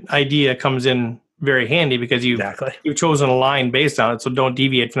target idea comes in very handy, because you've chosen a line based on it. So don't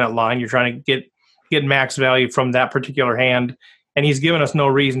deviate from that line. You're trying to get max value from that particular hand, and he's given us no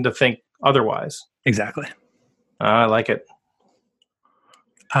reason to think otherwise. Exactly. I like it.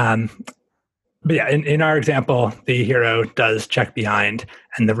 But yeah, in our example, the hero does check behind,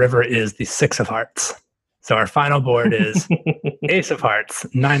 and the river is the 6 of hearts. So our final board is ace of hearts,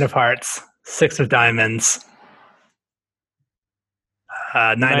 9 of hearts, 6 of diamonds,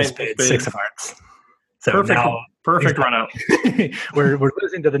 9 of spades, 6 of hearts. So perfect run out. we're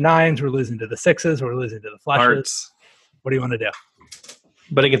losing to the 9s, we're losing to the 6s, we're losing to the flushes. Hearts. What do you want to do?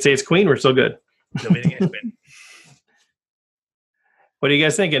 But against ace queen, we're still good. Still beating ace queen. What do you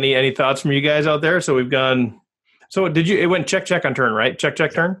guys think? Any thoughts from you guys out there? So we've gone. So it went check on turn, right? Check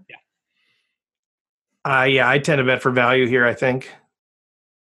turn. Yeah. I tend to bet for value here, I think.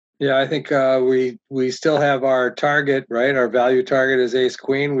 Yeah, I think we still have our target, right? Our value target is ace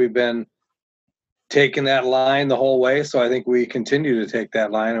queen. We've been taking that line the whole way, so I think we continue to take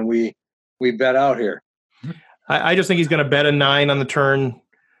that line, and we bet out here. I just think he's going to bet a 9 on the turn,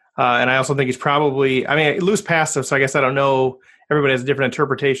 and I also think he's probably. I mean, loose passive, so I guess I don't know. Everybody has a different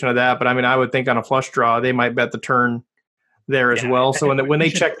interpretation of that, but I mean, I would think on a flush draw they might bet the turn there as well. So when they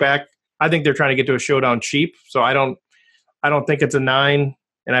check back, I think they're trying to get to a showdown cheap. So I don't think it's a 9,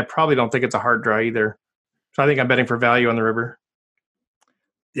 and I probably don't think it's a hard draw either. So I think I'm betting for value on the river.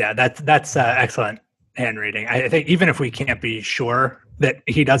 Yeah, that's excellent hand reading. I think even if we can't be sure that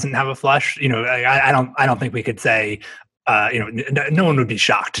he doesn't have a flush, I don't think we could say, no one would be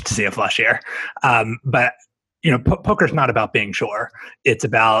shocked to see a flush here. But poker's not about being sure; it's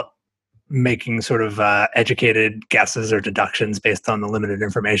about making sort of educated guesses or deductions based on the limited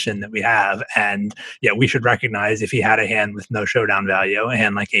information that we have. And yeah, we should recognize if he had a hand with no showdown value, a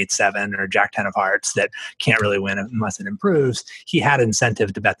hand like 8-7 or Jack 10 of hearts that can't really win unless it improves, he had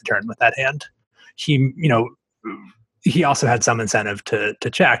incentive to bet the turn with that hand. He also had some incentive to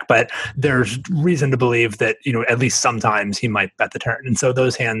check, but there's reason to believe that, at least sometimes he might bet the turn. And so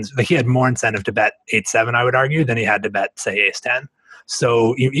those hands, like he had more incentive to bet 8-7, I would argue, than he had to bet, say, ace-10.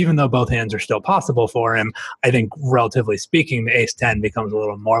 So even though both hands are still possible for him, I think relatively speaking, the ace-10 becomes a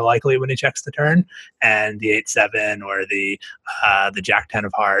little more likely when he checks the turn, and the 8-7 or the Jack 10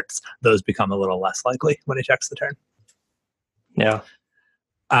 of hearts, those become a little less likely when he checks the turn. Yeah.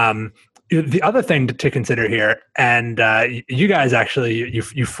 The other thing to consider here, and you guys actually,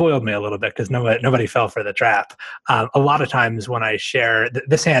 you foiled me a little bit because nobody fell for the trap. A lot of times when I share,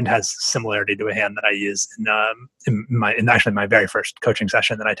 this hand has similarity to a hand that I use in my very first coaching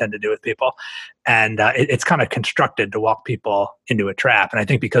session that I tend to do with people, and it's kind of constructed to walk people into a trap. And I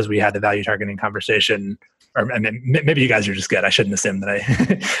think because we had the value targeting conversation, or maybe you guys are just good. I shouldn't assume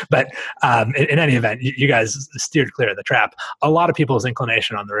that but in any event, you guys steered clear of the trap. A lot of people's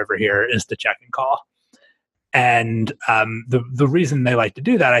inclination on the river here is to check and call. And the reason they like to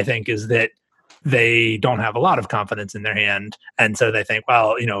do that, I think, is that they don't have a lot of confidence in their hand. And so they think,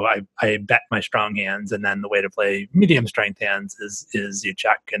 well, I bet my strong hands, and then the way to play medium strength hands is you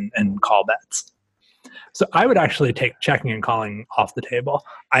check and call bets. So I would actually take checking and calling off the table.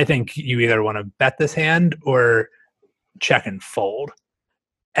 I think you either want to bet this hand or check and fold.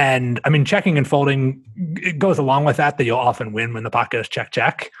 And I mean, checking and folding, it goes along with that you'll often win when the pot goes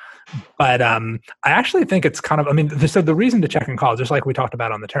check. But I actually think it's kind of, so the reason to check and call, just like we talked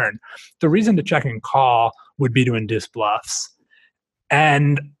about on the turn, the reason to check and call would be to induce bluffs.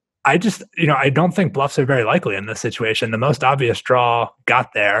 And I just, I don't think bluffs are very likely in this situation. The most obvious draw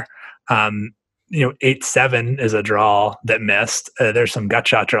got there. 8-7 is a draw that missed. There's some gut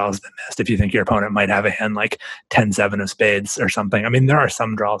shot draws that missed if you think your opponent might have a hand like 10-7 of spades or something. I mean, there are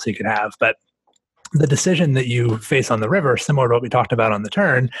some draws he could have, but the decision that you face on the river, similar to what we talked about on the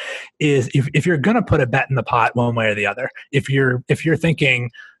turn, is if you're going to put a bet in the pot one way or the other, if you're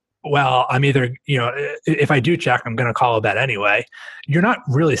thinking, well, I'm either, if I do check, I'm going to call a bet anyway, you're not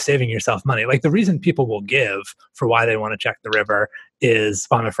really saving yourself money. Like the reason people will give for why they want to check the river is,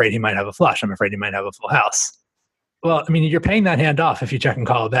 I'm afraid he might have a flush. I'm afraid he might have a full house. Well, I mean, you're paying that hand off if you check and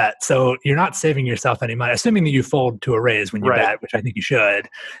call a bet. So you're not saving yourself any money. Assuming that you fold to a raise when you bet, which I think you should,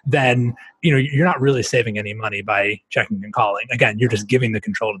 then, you're not really saving any money by checking and calling. Again, you're just giving the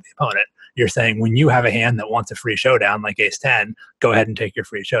control to the opponent. You're saying when you have a hand that wants a free showdown, like ace-10, go ahead and take your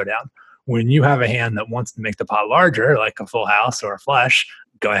free showdown. When you have a hand that wants to make the pot larger, like a full house or a flush,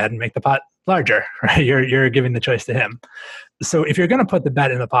 go ahead and make the pot larger, right? You're giving the choice to him. So if you're going to put the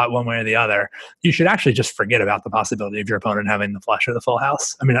bet in the pot one way or the other, you should actually just forget about the possibility of your opponent having the flush or the full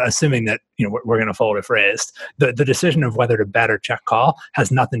house. I mean, assuming that we're going to fold if raised, the decision of whether to bet or check call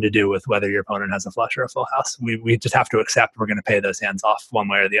has nothing to do with whether your opponent has a flush or a full house. We just have to accept we're going to pay those hands off one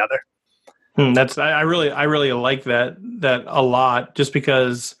way or the other. I really like that a lot, just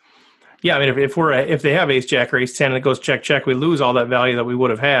because. Yeah, I mean, if they have ace jack or ace 10 and it goes check, we lose all that value that we would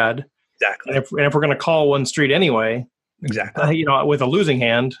have had. Exactly. And if we're going to call one street anyway, exactly. With a losing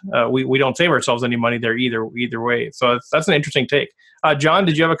hand, we don't save ourselves any money there either way. So that's an interesting take. John,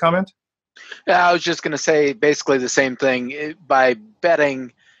 did you have a comment? Yeah, I was just going to say basically the same thing. By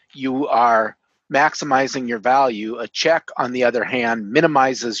betting, you are maximizing your value. A check, on the other hand,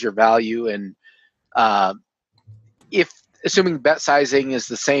 minimizes your value. And if assuming bet sizing is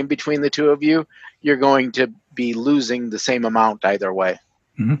the same between the two of you, you're going to be losing the same amount either way.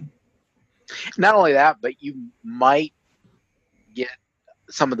 Mm-hmm. Not only that, but you might get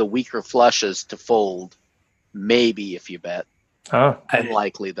some of the weaker flushes to fold, maybe if you bet.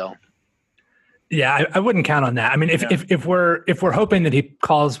 Unlikely though. Yeah, I wouldn't count on that. I mean, if we're hoping that he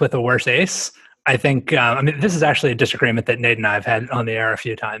calls with a worse ace, I think, this is actually a disagreement that Nate and I have had on the air a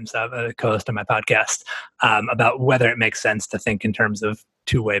few times, a co-host on my podcast, about whether it makes sense to think in terms of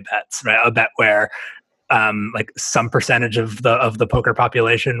two-way bets, right? A bet where like some percentage of the poker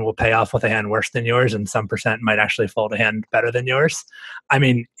population will pay off with a hand worse than yours, and some percent might actually fold a hand better than yours. I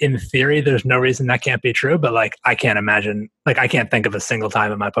mean, in theory, there's no reason that can't be true, but like I can't think of a single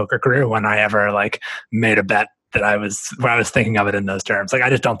time in my poker career when I ever like made a bet that I was thinking of it in those terms. Like, I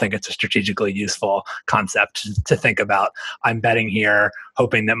just don't think it's a strategically useful concept to think about. I'm betting here,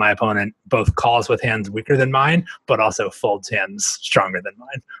 hoping that my opponent both calls with hands weaker than mine, but also folds hands stronger than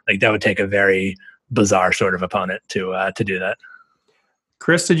mine. Like, that would take a very bizarre sort of opponent to do that.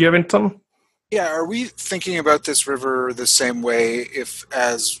 Chris, did you have anything? Yeah, are we thinking about this river the same way if,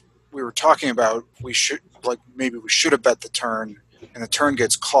 as we were talking about maybe we should have bet the turn, and the turn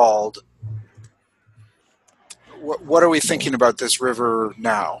gets called. What are we thinking about this river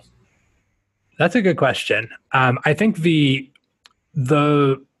now? That's a good question. I think the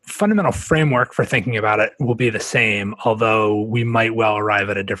fundamental framework for thinking about it will be the same, although we might well arrive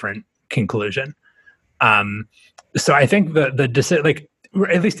at a different conclusion. So I think like,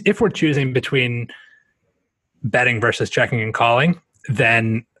 at least if we're choosing between betting versus checking and calling,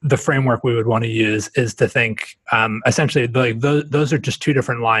 then the framework we would want to use is to think essentially like those are just two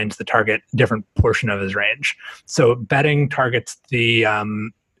different lines that target different portion of his range. So betting targets the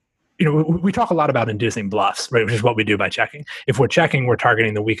we talk a lot about inducing bluffs, right? Which is what we do by checking. If we're checking, we're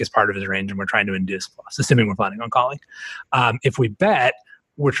targeting the weakest part of his range and we're trying to induce bluffs, assuming we're planning on calling. If we bet,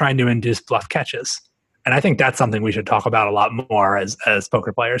 we're trying to induce bluff catches. And I think that's something we should talk about a lot more as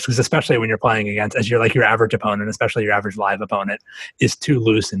poker players, because especially when you're playing against, as you're like your average opponent, especially your average live opponent, is too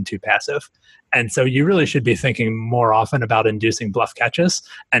loose and too passive. And so you really should be thinking more often about inducing bluff catches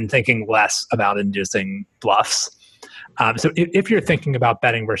and thinking less about inducing bluffs. So if you're thinking about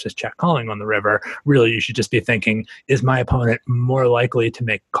betting versus check calling on the river, really you should just be thinking, is my opponent more likely to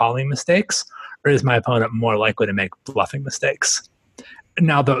make calling mistakes, or is my opponent more likely to make bluffing mistakes?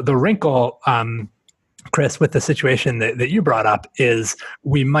 Now, the wrinkle, Chris, with the situation that you brought up is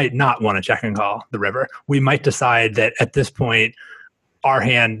we might not want to check and call the river. We might decide that at this point, our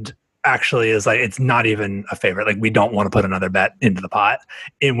hand actually is like, it's not even a favorite. Like we don't want to put another bet into the pot,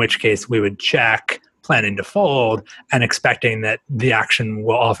 in which case we would check, planning to fold and expecting that the action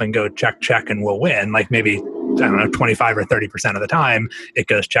will often go check, check, and we'll win. Like maybe, I don't know, 25 or 30% of the time it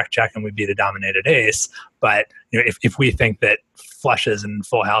goes check, check, and we beat a dominated ace. But if we think that flushes and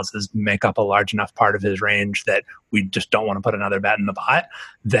full houses make up a large enough part of his range that we just don't want to put another bet in the pot,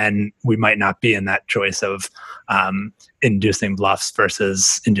 then we might not be in that choice of inducing bluffs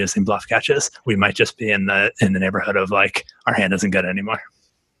versus inducing bluff catches. We might just be in the neighborhood of like, our hand isn't good anymore.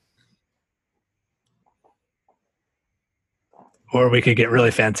 Or we could get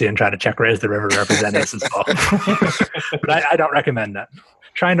really fancy and try to check raise the river to represent us as well. But I don't recommend that.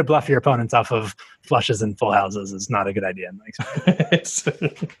 Trying to bluff your opponents off of flushes and full houses is not a good idea in my experience.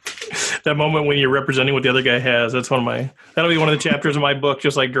 That moment when you're representing what the other guy has, that'll be one of the chapters of my book,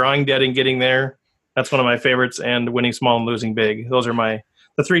 just like drawing dead and getting there. That's one of my favorites, and winning small and losing big. Those are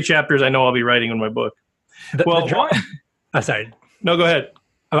the three chapters I know I'll be writing in my book. Sorry. No, go ahead.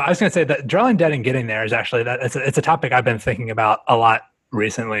 I was going to say that drawing dead and getting there is actually it's a topic I've been thinking about a lot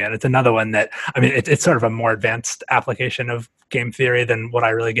recently, and it's another one that it's sort of a more advanced application of game theory than what I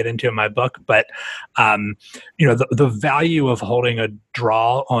really get into in my book. But the value of holding a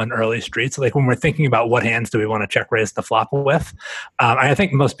draw on early streets, like when we're thinking about what hands do we want to check raise the flop with, I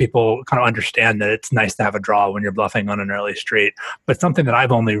think most people kind of understand that it's nice to have a draw when you're bluffing on an early street. But something that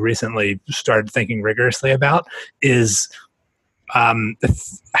I've only recently started thinking rigorously about is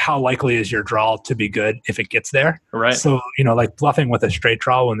how likely is your draw to be good if it gets there? Right. So, like bluffing with a straight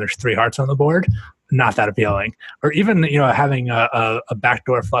draw when there's 3 hearts on the board, not that appealing. Or even, having a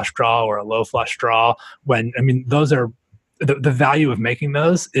backdoor flush draw or a low flush draw those are the value of making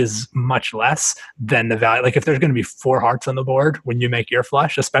those is much less than the value. Like if there's going to be 4 hearts on the board when you make your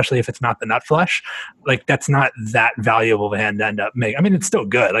flush, especially if it's not the nut flush, like that's not that valuable of a hand to end up making. It's still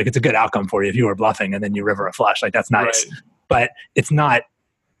good. Like it's a good outcome for you if you were bluffing and then you river a flush. Like that's nice. Right. But it's not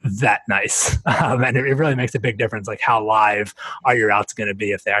that nice. And it really makes a big difference, like how live are your outs going to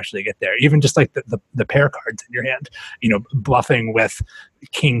be if they actually get there. Even just like the pair cards in your hand, bluffing with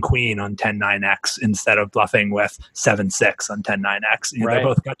king queen on 10-9x instead of bluffing with 7-6 on 10-9x. Right. They're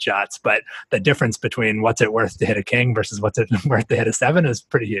both gut shots, but the difference between what's it worth to hit a king versus what's it worth to hit a 7 is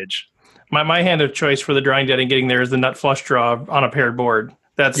pretty huge. My hand of choice for the drawing dead and getting there is the nut flush draw on a paired board.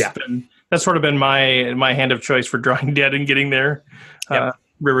 That's sort of been my hand of choice for drawing dead and getting there.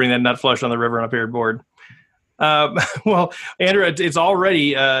 Rivering that nut flush on the river on a paired board. Well, Andrew, it's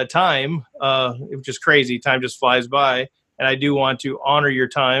already time, which is crazy. Time just flies by, and I do want to honor your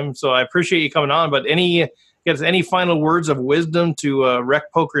time. So I appreciate you coming on. But any final words of wisdom to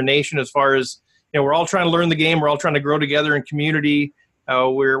Rec Poker Nation as far as we're all trying to learn the game, we're all trying to grow together in community.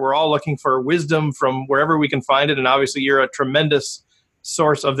 We're all looking for wisdom from wherever we can find it, and obviously you're a tremendous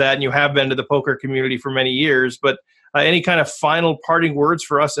source of that, and you have been to the poker community for many years. But any kind of final parting words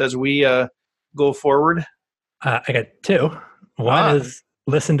for us as we go forward? I got 2. One is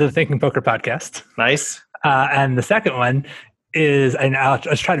listen to the Thinking Poker podcast. Nice. And the second one is, and I'll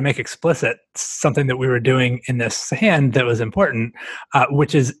just try to make explicit something that we were doing in this hand that was important,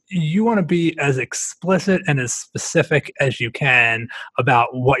 which is you want to be as explicit and as specific as you can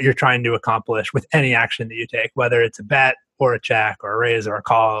about what you're trying to accomplish with any action that you take, whether it's a bet or a check or a raise or a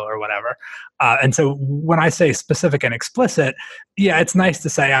call or whatever. And so when I say specific and explicit, yeah, it's nice to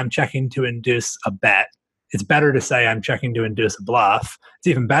say I'm checking to induce a bet. It's better to say I'm checking to induce a bluff. It's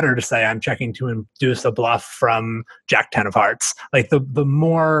even better to say I'm checking to induce a bluff from Jack 10 of hearts. Like the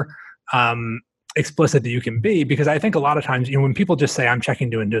more explicit that you can be, because I think a lot of times, when people just say I'm checking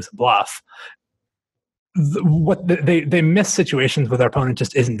to induce a bluff, they miss situations where their opponent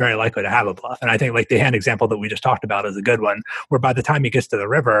just isn't very likely to have a bluff. And I think like the hand example that we just talked about is a good one, where by the time he gets to the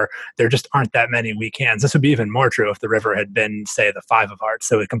river, there just aren't that many weak hands. This would be even more true if the river had been, say, the 5 of hearts,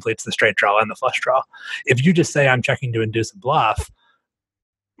 so it completes the straight draw and the flush draw. If you just say I'm checking to induce a bluff,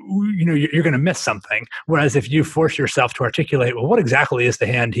 you're going to miss something. Whereas if you force yourself to articulate, well, what exactly is the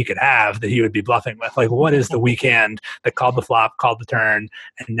hand he could have that he would be bluffing with? Like, what is the weak hand that called the flop, called the turn,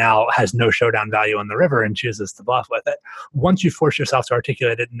 and now has no showdown value on the river and chooses to bluff with it? Once you force yourself to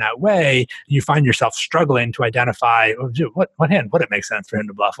articulate it in that way, you find yourself struggling to identify, what hand would it make sense for him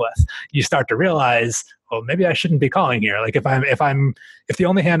to bluff with? You start to realize, well, maybe I shouldn't be calling here. Like if the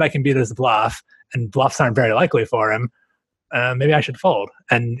only hand I can beat is the bluff, and bluffs aren't very likely for him, maybe I should fold.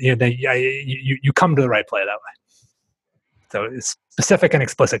 And you come to the right play that way. So it's specific and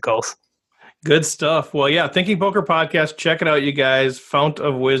explicit goals. Good stuff. Well, yeah, Thinking Poker Podcast. Check it out, you guys. Fount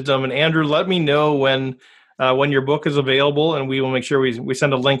of Wisdom. And Andrew, let me know when your book is available, and we will make sure we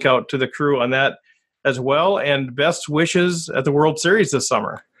send a link out to the crew on that as well. And best wishes at the World Series this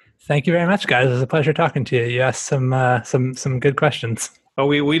summer. Thank you very much, guys. It was a pleasure talking to you. You asked some good questions. Oh,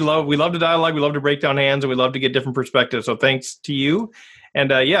 we love the dialogue. We love to break down hands, and we love to get different perspectives. So thanks to you.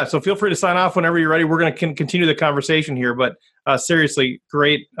 And so feel free to sign off whenever you're ready. We're going to continue the conversation here. But seriously,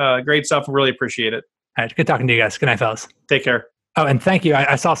 great stuff. Really appreciate it. All right, good talking to you guys. Good night, fellas. Take care. Oh, and thank you.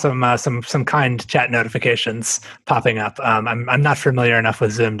 I saw some kind chat notifications popping up. I'm not familiar enough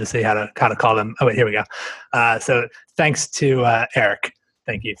with Zoom to see how to call them. Oh wait, here we go. So thanks to Eric.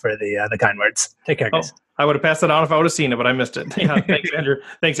 Thank you for the kind words. Take care, guys. I would have passed it on if I would have seen it, but I missed it. Yeah, thanks, Andrew.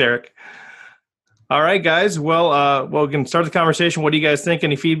 Thanks, Eric. All right, guys. Well, we can start the conversation. What do you guys think?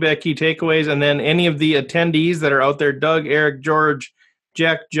 Any feedback, key takeaways? And then any of the attendees that are out there, Doug, Eric, George,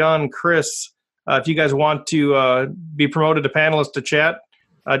 Jack, John, Chris, if you guys want to be promoted to panelists to chat,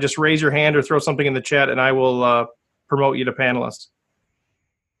 just raise your hand or throw something in the chat, and I will promote you to panelist.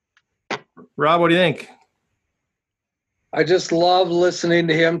 Rob, what do you think? I just love listening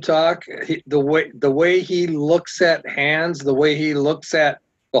to him talk. The way he looks at hands, the way he looks at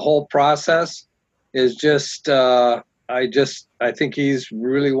the whole process is just. I think he's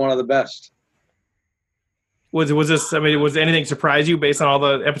really one of the best. Was this? I mean, was anything surprise you based on all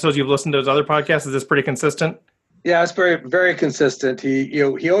the episodes you've listened to his other podcasts? Is this pretty consistent? Yeah, it's very, very consistent. He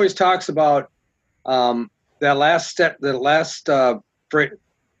always talks about that last step,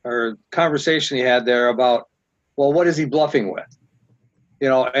 or conversation he had there about, well, what is he bluffing with?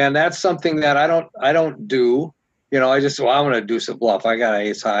 And that's something that I don't do. I'm going to induce a bluff. I got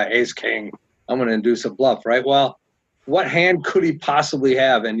ace high, ace king. I'm going to induce a bluff, right? Well, what hand could he possibly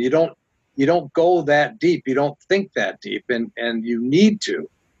have? And you don't go that deep. You don't think that deep, and you need to.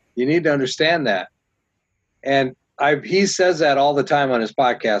 You need to understand that. And he says that all the time on his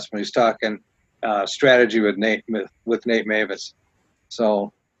podcast when he's talking strategy with Nate Mavis.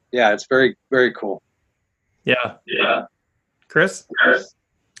 So yeah, it's very, very cool. Yeah. Chris?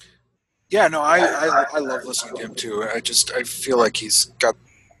 Yeah, no, I love listening to him too. I feel like he's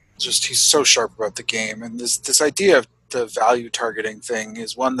so sharp about the game, and this idea of the value targeting thing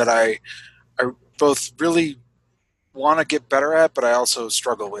is one that I both really want to get better at, but I also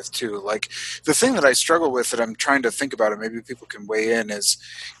struggle with too. Like the thing that I struggle with that I'm trying to think about, and maybe people can weigh in, is,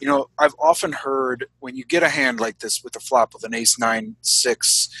 I've often heard when you get a hand like this with a flop with an ace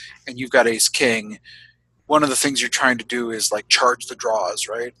 9-6 and you've got ace king, one of the things you're trying to do is like charge the draws,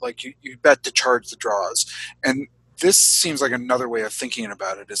 right? Like you bet to charge the draws. And this seems like another way of thinking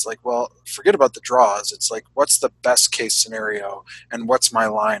about it is like, well, forget about the draws. It's like, what's the best case scenario and what's my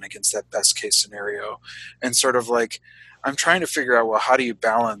line against that best case scenario? And sort of like, I'm trying to figure out, well, how do you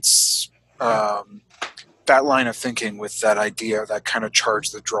balance that line of thinking with that idea, that kind of charge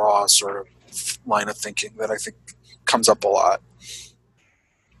the draw sort of line of thinking that I think comes up a lot.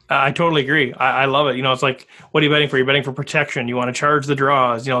 I totally agree. I love it. It's like, what are you betting for? You're betting for protection. You want to charge the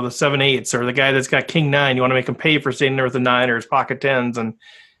draws, the 7-8s, or the guy that's got king 9. You want to make him pay for staying there with the 9 or his pocket 10s.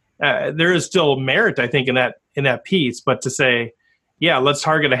 And there is still merit, I think, in that piece. But to say, yeah, let's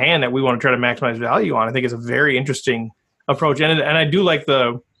target a hand that we want to try to maximize value on, I think is a very interesting approach. And I do like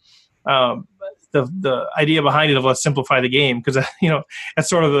the idea behind it of let's simplify the game, because that's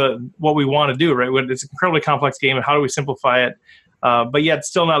sort of what we want to do, right? It's an incredibly complex game, and how do we simplify it? But yet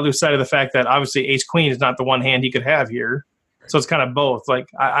still not lose sight of the fact that obviously ace queen is not the one hand he could have here. So it's kind of both. Like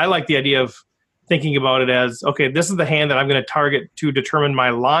I like the idea of thinking about it as, okay, this is the hand that I'm going to target to determine my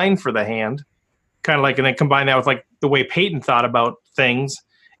line for the hand. Kind of like, and then combine that with like the way Peyton thought about things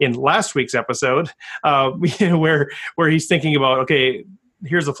in last week's episode, where he's thinking about, okay,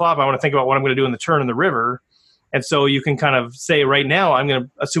 here's the flop. I want to think about what I'm going to do in the turn in the river. And so you can kind of say right now, I'm going to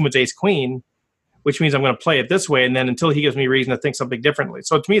assume it's ace queen, which means I'm going to play it this way. And then until he gives me reason to think something differently.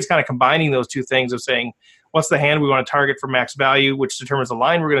 So to me, it's kind of combining those two things of saying, what's the hand we want to target for max value, which determines the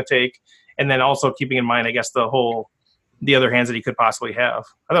line we're going to take. And then also keeping in mind, I guess, the other hands that he could possibly have.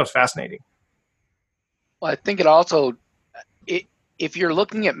 I thought it was fascinating. Well, I think it also, if you're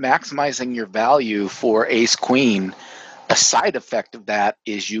looking at maximizing your value for ace queen, a side effect of that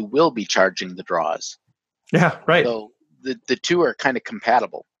is you will be charging the draws. Yeah, right. So the two are kind of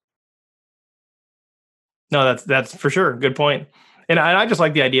compatible. No, that's for sure. Good point. And I just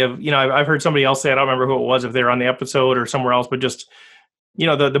like the idea of, I've heard somebody else say, I don't remember who it was, if they were on the episode or somewhere else, but just,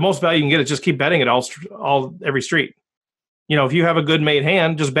 the most value you can get is just keep betting it all every street. If you have a good made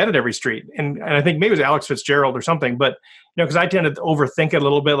hand, just bet at every street. And I think maybe it was Alex Fitzgerald or something, but, because I tend to overthink it a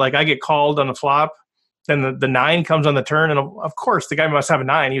little bit. Like I get called on the flop, then the 9 comes on the turn. And of course, the guy must have a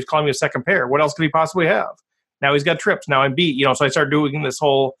 9. He was calling me a second pair. What else could he possibly have? Now he's got trips. Now I'm beat. So I started doing this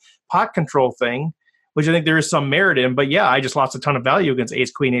whole pot control thing, which I think there is some merit in. But yeah, I just lost a ton of value against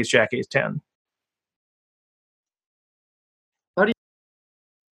ace queen, ace jack, ace 10.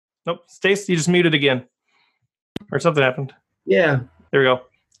 Nope. Stace, you just muted again. Or something happened. Yeah. There we go.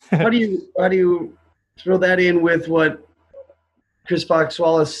 How do you throw that in with what Chris Fox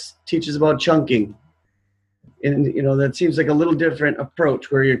Wallace teaches about chunking? And, that seems like a little different approach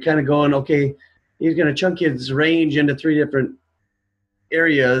where you're kind of going, okay, he's going to chunk his range into 3 different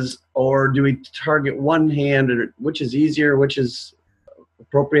areas, or do we target one hand, or which is easier, which is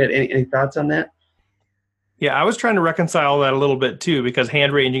appropriate? Any thoughts on that? Yeah, I was trying to reconcile that a little bit too, because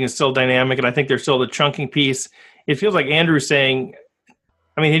hand ranging is still dynamic, and I think there's still the chunking piece. It feels like Andrew's saying,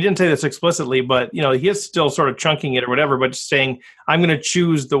 I mean, he didn't say this explicitly, but he is still sort of chunking it or whatever, but just saying, I'm going to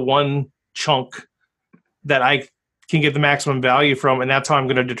choose the one chunk that I can get the maximum value from, and that's how I'm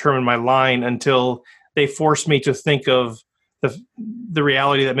going to determine my line until they force me to think of the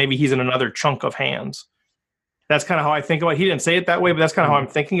reality that maybe he's in another chunk of hands. That's kind of how I think about it. He didn't say it that way, but that's kind of how I'm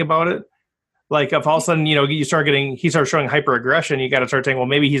thinking about it. Like if all of a sudden, he starts showing hyper aggression, you got to start saying, well,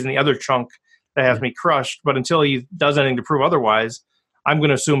 maybe he's in the other chunk that has me crushed. But until he does anything to prove otherwise, I'm going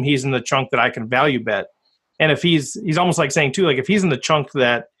to assume he's in the chunk that I can value bet. And if he's almost like saying too, like if he's in the chunk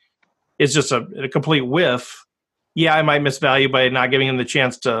that is just a complete whiff, yeah, I might miss value by not giving him the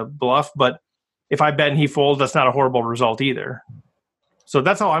chance to bluff. But if I bet and he folds, that's not a horrible result either. So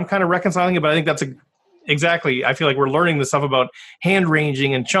that's how I'm kind of reconciling it. But I think that's exactly, I feel like we're learning this stuff about hand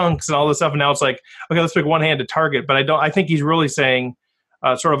ranging and chunks and all this stuff. And now it's like, okay, let's pick one hand to target. But I think he's really saying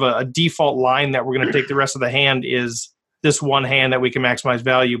sort of a default line that we're going to take the rest of the hand is this one hand that we can maximize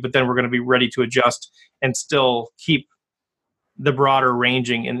value, but then we're going to be ready to adjust and still keep the broader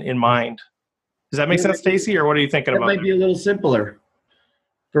ranging in mind. Does that make sense, Stacy, or what are you thinking about? That might be a little simpler,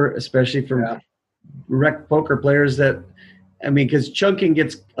 especially for rec poker players because chunking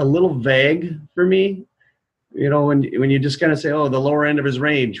gets a little vague for me. When you just kind of say, oh, the lower end of his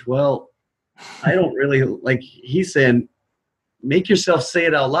range. Well, I don't really, like he's saying, make yourself say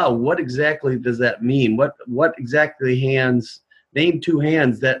it out loud. What exactly does that mean? What exactly hands, name 2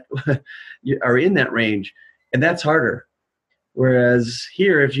 hands that are in that range. And that's harder. Whereas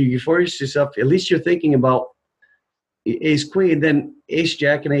here, if you force yourself, at least you're thinking about ace queen, then ace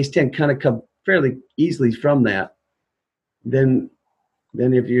jack and ace 10 kind of come fairly easily from that. Then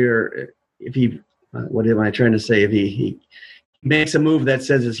if he what am I trying to say? If he makes a move that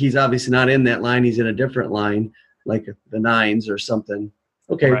says he's obviously not in that line, he's in a different line, like the 9s or something.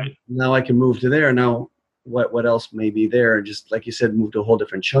 Okay, right. Now I can move to there. Now what else may be there? And just like you said, move to a whole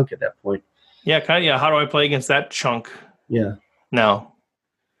different chunk at that point. Yeah, kind of. Yeah, how do I play against that chunk? Yeah. No.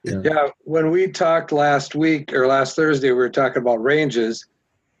 Yeah. When we talked last week or last Thursday, we were talking about ranges.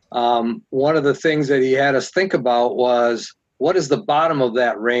 One of the things that he had us think about was, what does the bottom of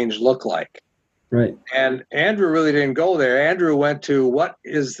that range look like? Right. And Andrew really didn't go there. Andrew went to, what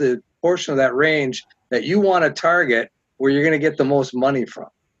is the portion of that range that you want to target where you're going to get the most money from?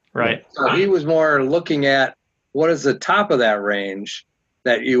 Right. So he was more looking at, what is the top of that range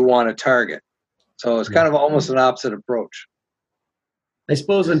that you want to target? So it's kind of almost an opposite approach. I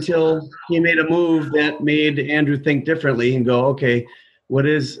suppose until he made a move that made Andrew think differently and go, okay, what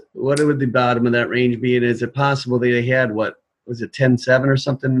would the bottom of that range be? And is it possible they had, what was it, 10-7 or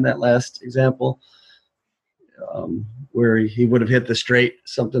something in that last example, where he would have hit the straight,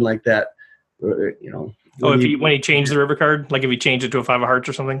 something like that? Oh, when he changed the river card, like if he changed it to a 5 of hearts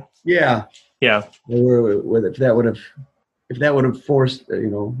or something. Yeah. Yeah. If that would have forced,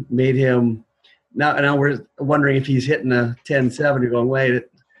 made him. Now we're wondering if he's hitting a 10-7 going, wait,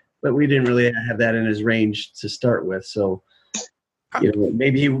 but we didn't really have that in his range to start with. So,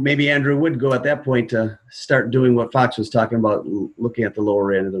 maybe Andrew would go at that point to start doing what Fox was talking about, looking at the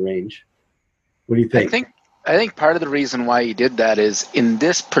lower end of the range. What do you think? I think part of the reason why he did that is in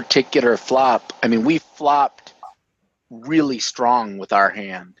this particular flop, I mean, we flopped really strong with our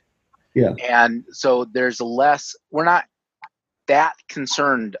hand. Yeah. And so we're not that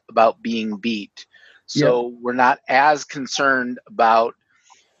concerned about being beat. So we're not as concerned about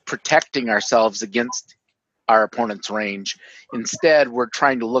protecting ourselves against our opponent's range. Instead, we're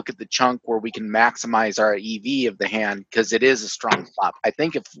trying to look at the chunk where we can maximize our EV of the hand because it is a strong flop. I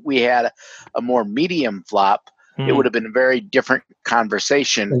think if we had a more medium flop, it would have been a very different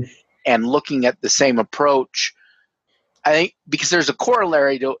conversation. And looking at the same approach, I think because there's a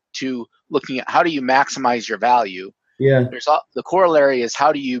corollary to looking at how do you maximize your value. Yeah. The corollary is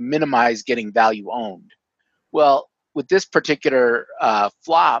how do you minimize getting value owned? Well, with this particular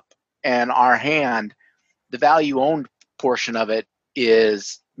flop and our hand, the value owned portion of it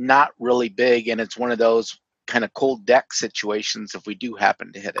is not really big, and it's one of those kind of cold deck situations if we do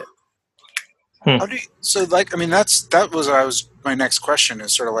happen to hit it. My next question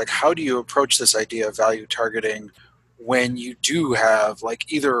is sort of like, how do you approach this idea of value targeting when you do have,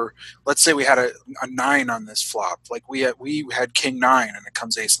 like, either, let's say we had a 9 on this flop, like we had king 9 and it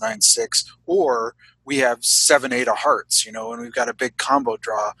comes ace 9 6, or we have 7 8 of hearts, and we've got a big combo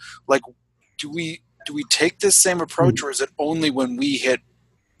draw. Like, do we take this same approach, or is it only when we hit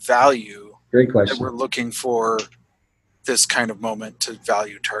value Great question. that we're looking for this kind of moment to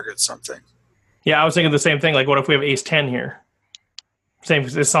value target something? Yeah, I was thinking the same thing. Like, what if we have ace 10 here?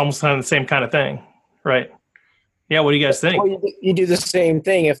 It's almost kind of the same kind of thing, right? Yeah, what do you guys think? Well, you do the same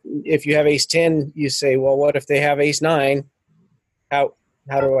thing. If you have ace 10, you say, well, what if they have ace 9? How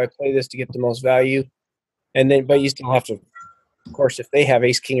do I play this to get the most value? But you still have to, of course, if they have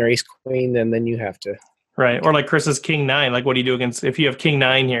ace king or ace queen, then you have to. Right, or like Chris's king 9. Like, what do you do if you have king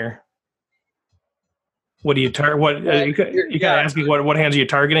 9 here? What do you target? What you got to ask me what hands are you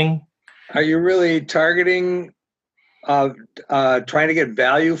targeting? Are you really targeting trying to get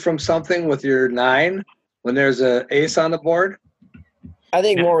value from something with your 9 when there's an ace on the board? I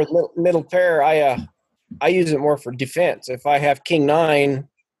think more with middle pair. I use it more for defense. If I have king 9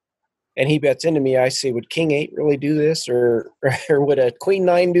 and he bets into me, I say, would king 8 really do this, or would a queen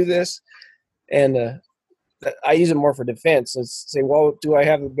 9 do this? And I use it more for defense. And say, well, do I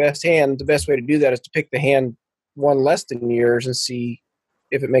have the best hand? The best way to do that is to pick the hand one less than yours and see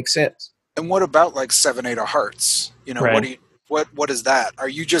if it makes sense. And what about like 7 8 of hearts? Right. What is that? Are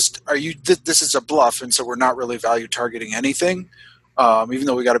you this is a bluff, and so we're not really value targeting anything, even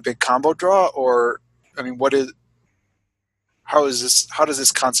though we got a big combo draw? Or, I mean, how does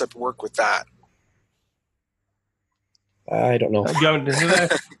this concept work with that? I don't know.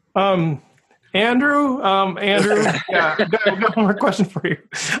 Andrew, yeah, I've got one more question for you.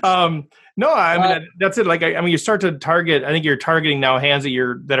 No, I mean, that's it. Like, I mean, you start to target. I think you're targeting now hands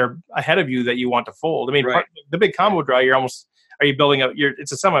that are ahead of you that you want to fold. I mean, right. The big combo draw, are you building up?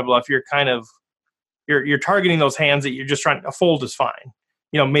 It's a semi bluff. You're kind of you're targeting those hands that you're just trying to fold is fine.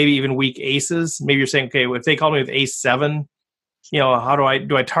 Maybe even weak aces. Maybe you're saying, okay, if they call me with ace 7, how do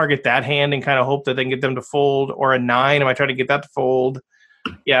I target that hand and kind of hope that they can get them to fold, or a 9? Am I trying to get that to fold?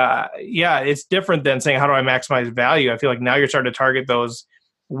 Yeah, it's different than saying, how do I maximize value? I feel like now you're starting to target those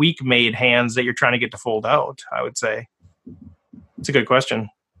weak-made hands that you're trying to get to fold out, I would say. It's a good question.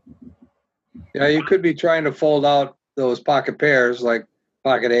 Yeah, you could be trying to fold out those pocket pairs, like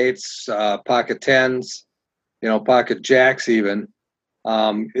pocket 8s, pocket 10s, pocket jacks even.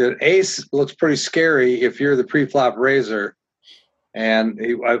 An ace looks pretty scary if you're the pre-flop raiser. And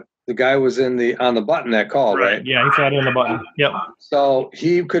the guy was on the button that called, right? Yeah, he flat in the button. Yep. So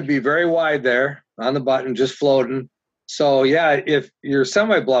he could be very wide there on the button, just floating. So yeah, if you're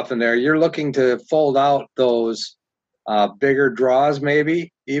semi-bluffing there, you're looking to fold out those bigger draws,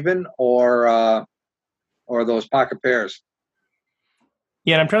 maybe even, or those pocket pairs.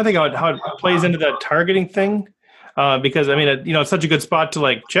 Yeah, and I'm trying to think how it plays into that targeting thing, because I mean, it's such a good spot to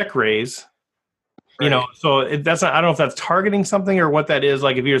like check raise. Right. So that's not, I don't know if that's targeting something or what that is.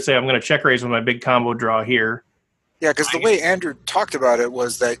 Like if you were to say, I'm going to check raise with my big combo draw here. Yeah, because the way Andrew talked about it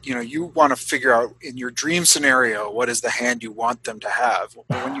was that, you want to figure out in your dream scenario, what is the hand you want them to have.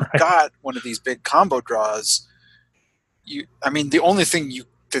 But when you've got one of these big combo draws, the only thing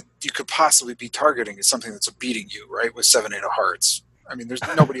that you could possibly be targeting is something that's beating you, right, with 7 8 of hearts. I mean, there's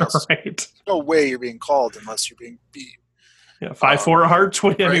nobody else. Right. There's no way you're being called unless you're being beat. Yeah, 5-4 hearts.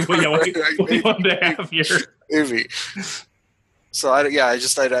 What do you want to have here? Maybe. So I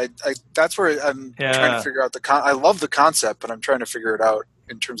that's where I'm trying to figure out I love the concept, but I'm trying to figure it out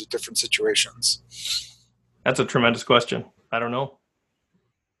in terms of different situations. That's a tremendous question. I don't know.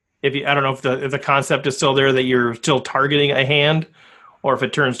 I don't know if the concept is still there that you're still targeting a hand, or if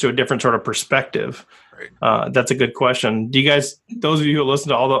it turns to a different sort of perspective. Right. That's a good question. Do you guys, those of you who listen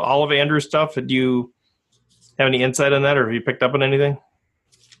to all of Andrew's stuff, do you have any insight on that, or have you picked up on anything?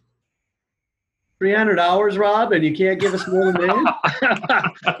 300 hours, Rob, and you can't give us more than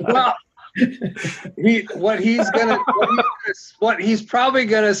that? Well, what he's probably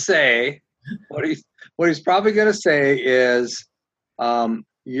gonna say is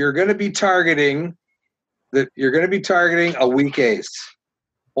you're gonna be targeting a weak ace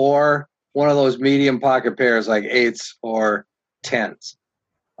or one of those medium pocket pairs like 8s or 10s.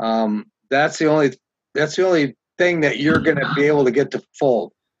 That's the only thing that you're gonna be able to get to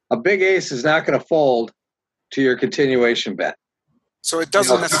fold. A big ace is not going to fold to your continuation bet. So it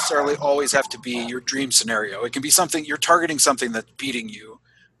doesn't necessarily always have to be your dream scenario. It can be something you're targeting, something that's beating you.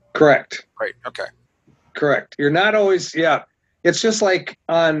 Correct. Right. Okay. Correct. You're not always. Yeah. It's just like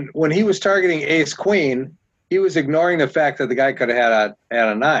when he was targeting ace queen, he was ignoring the fact that the guy could have had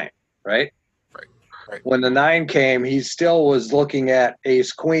a 9. Right. Right. When the 9 came, he still was looking at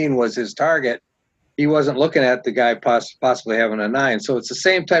ace queen was his target. He wasn't looking at the guy possibly having a 9. So it's the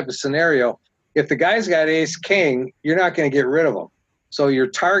same type of scenario. If the guy's got ace king, you're not going to get rid of him. So you're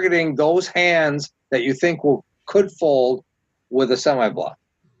targeting those hands that you think could fold with a semi-bluff.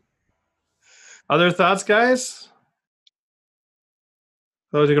 Other thoughts, guys?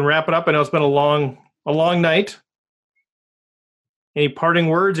 Those who can wrap it up. I know it's been a long night. Any parting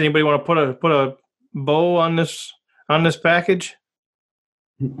words? Anybody want to put a bow on this package?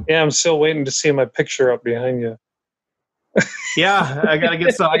 Yeah, I'm still waiting to see my picture up behind you. Yeah, I gotta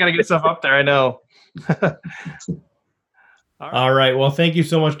get stuff up there. I know. All right. Well, thank you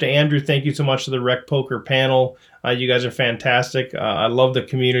so much to Andrew. Thank you so much to the Rec Poker panel. You guys are fantastic. I love the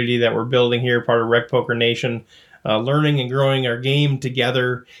community that we're building here, part of Rec Poker Nation, learning and growing our game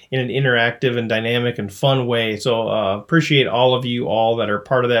together in an interactive and dynamic and fun way. So appreciate all of you all that are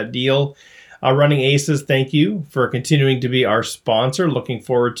part of that deal. Running Aces, thank you for continuing to be our sponsor. Looking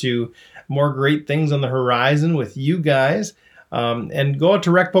forward to more great things on the horizon with you guys. And go out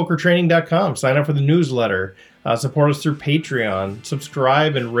to recpokertraining.com. Sign up for the newsletter. Support us through Patreon.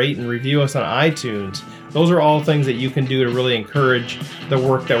 Subscribe and rate and review us on iTunes. Those are all things that you can do to really encourage the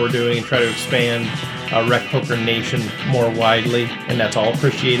work that we're doing and try to expand Rec Poker Nation more widely. And that's all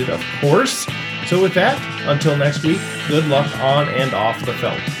appreciated, of course. So with that, until next week, good luck on and off the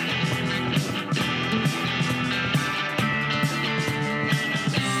felt.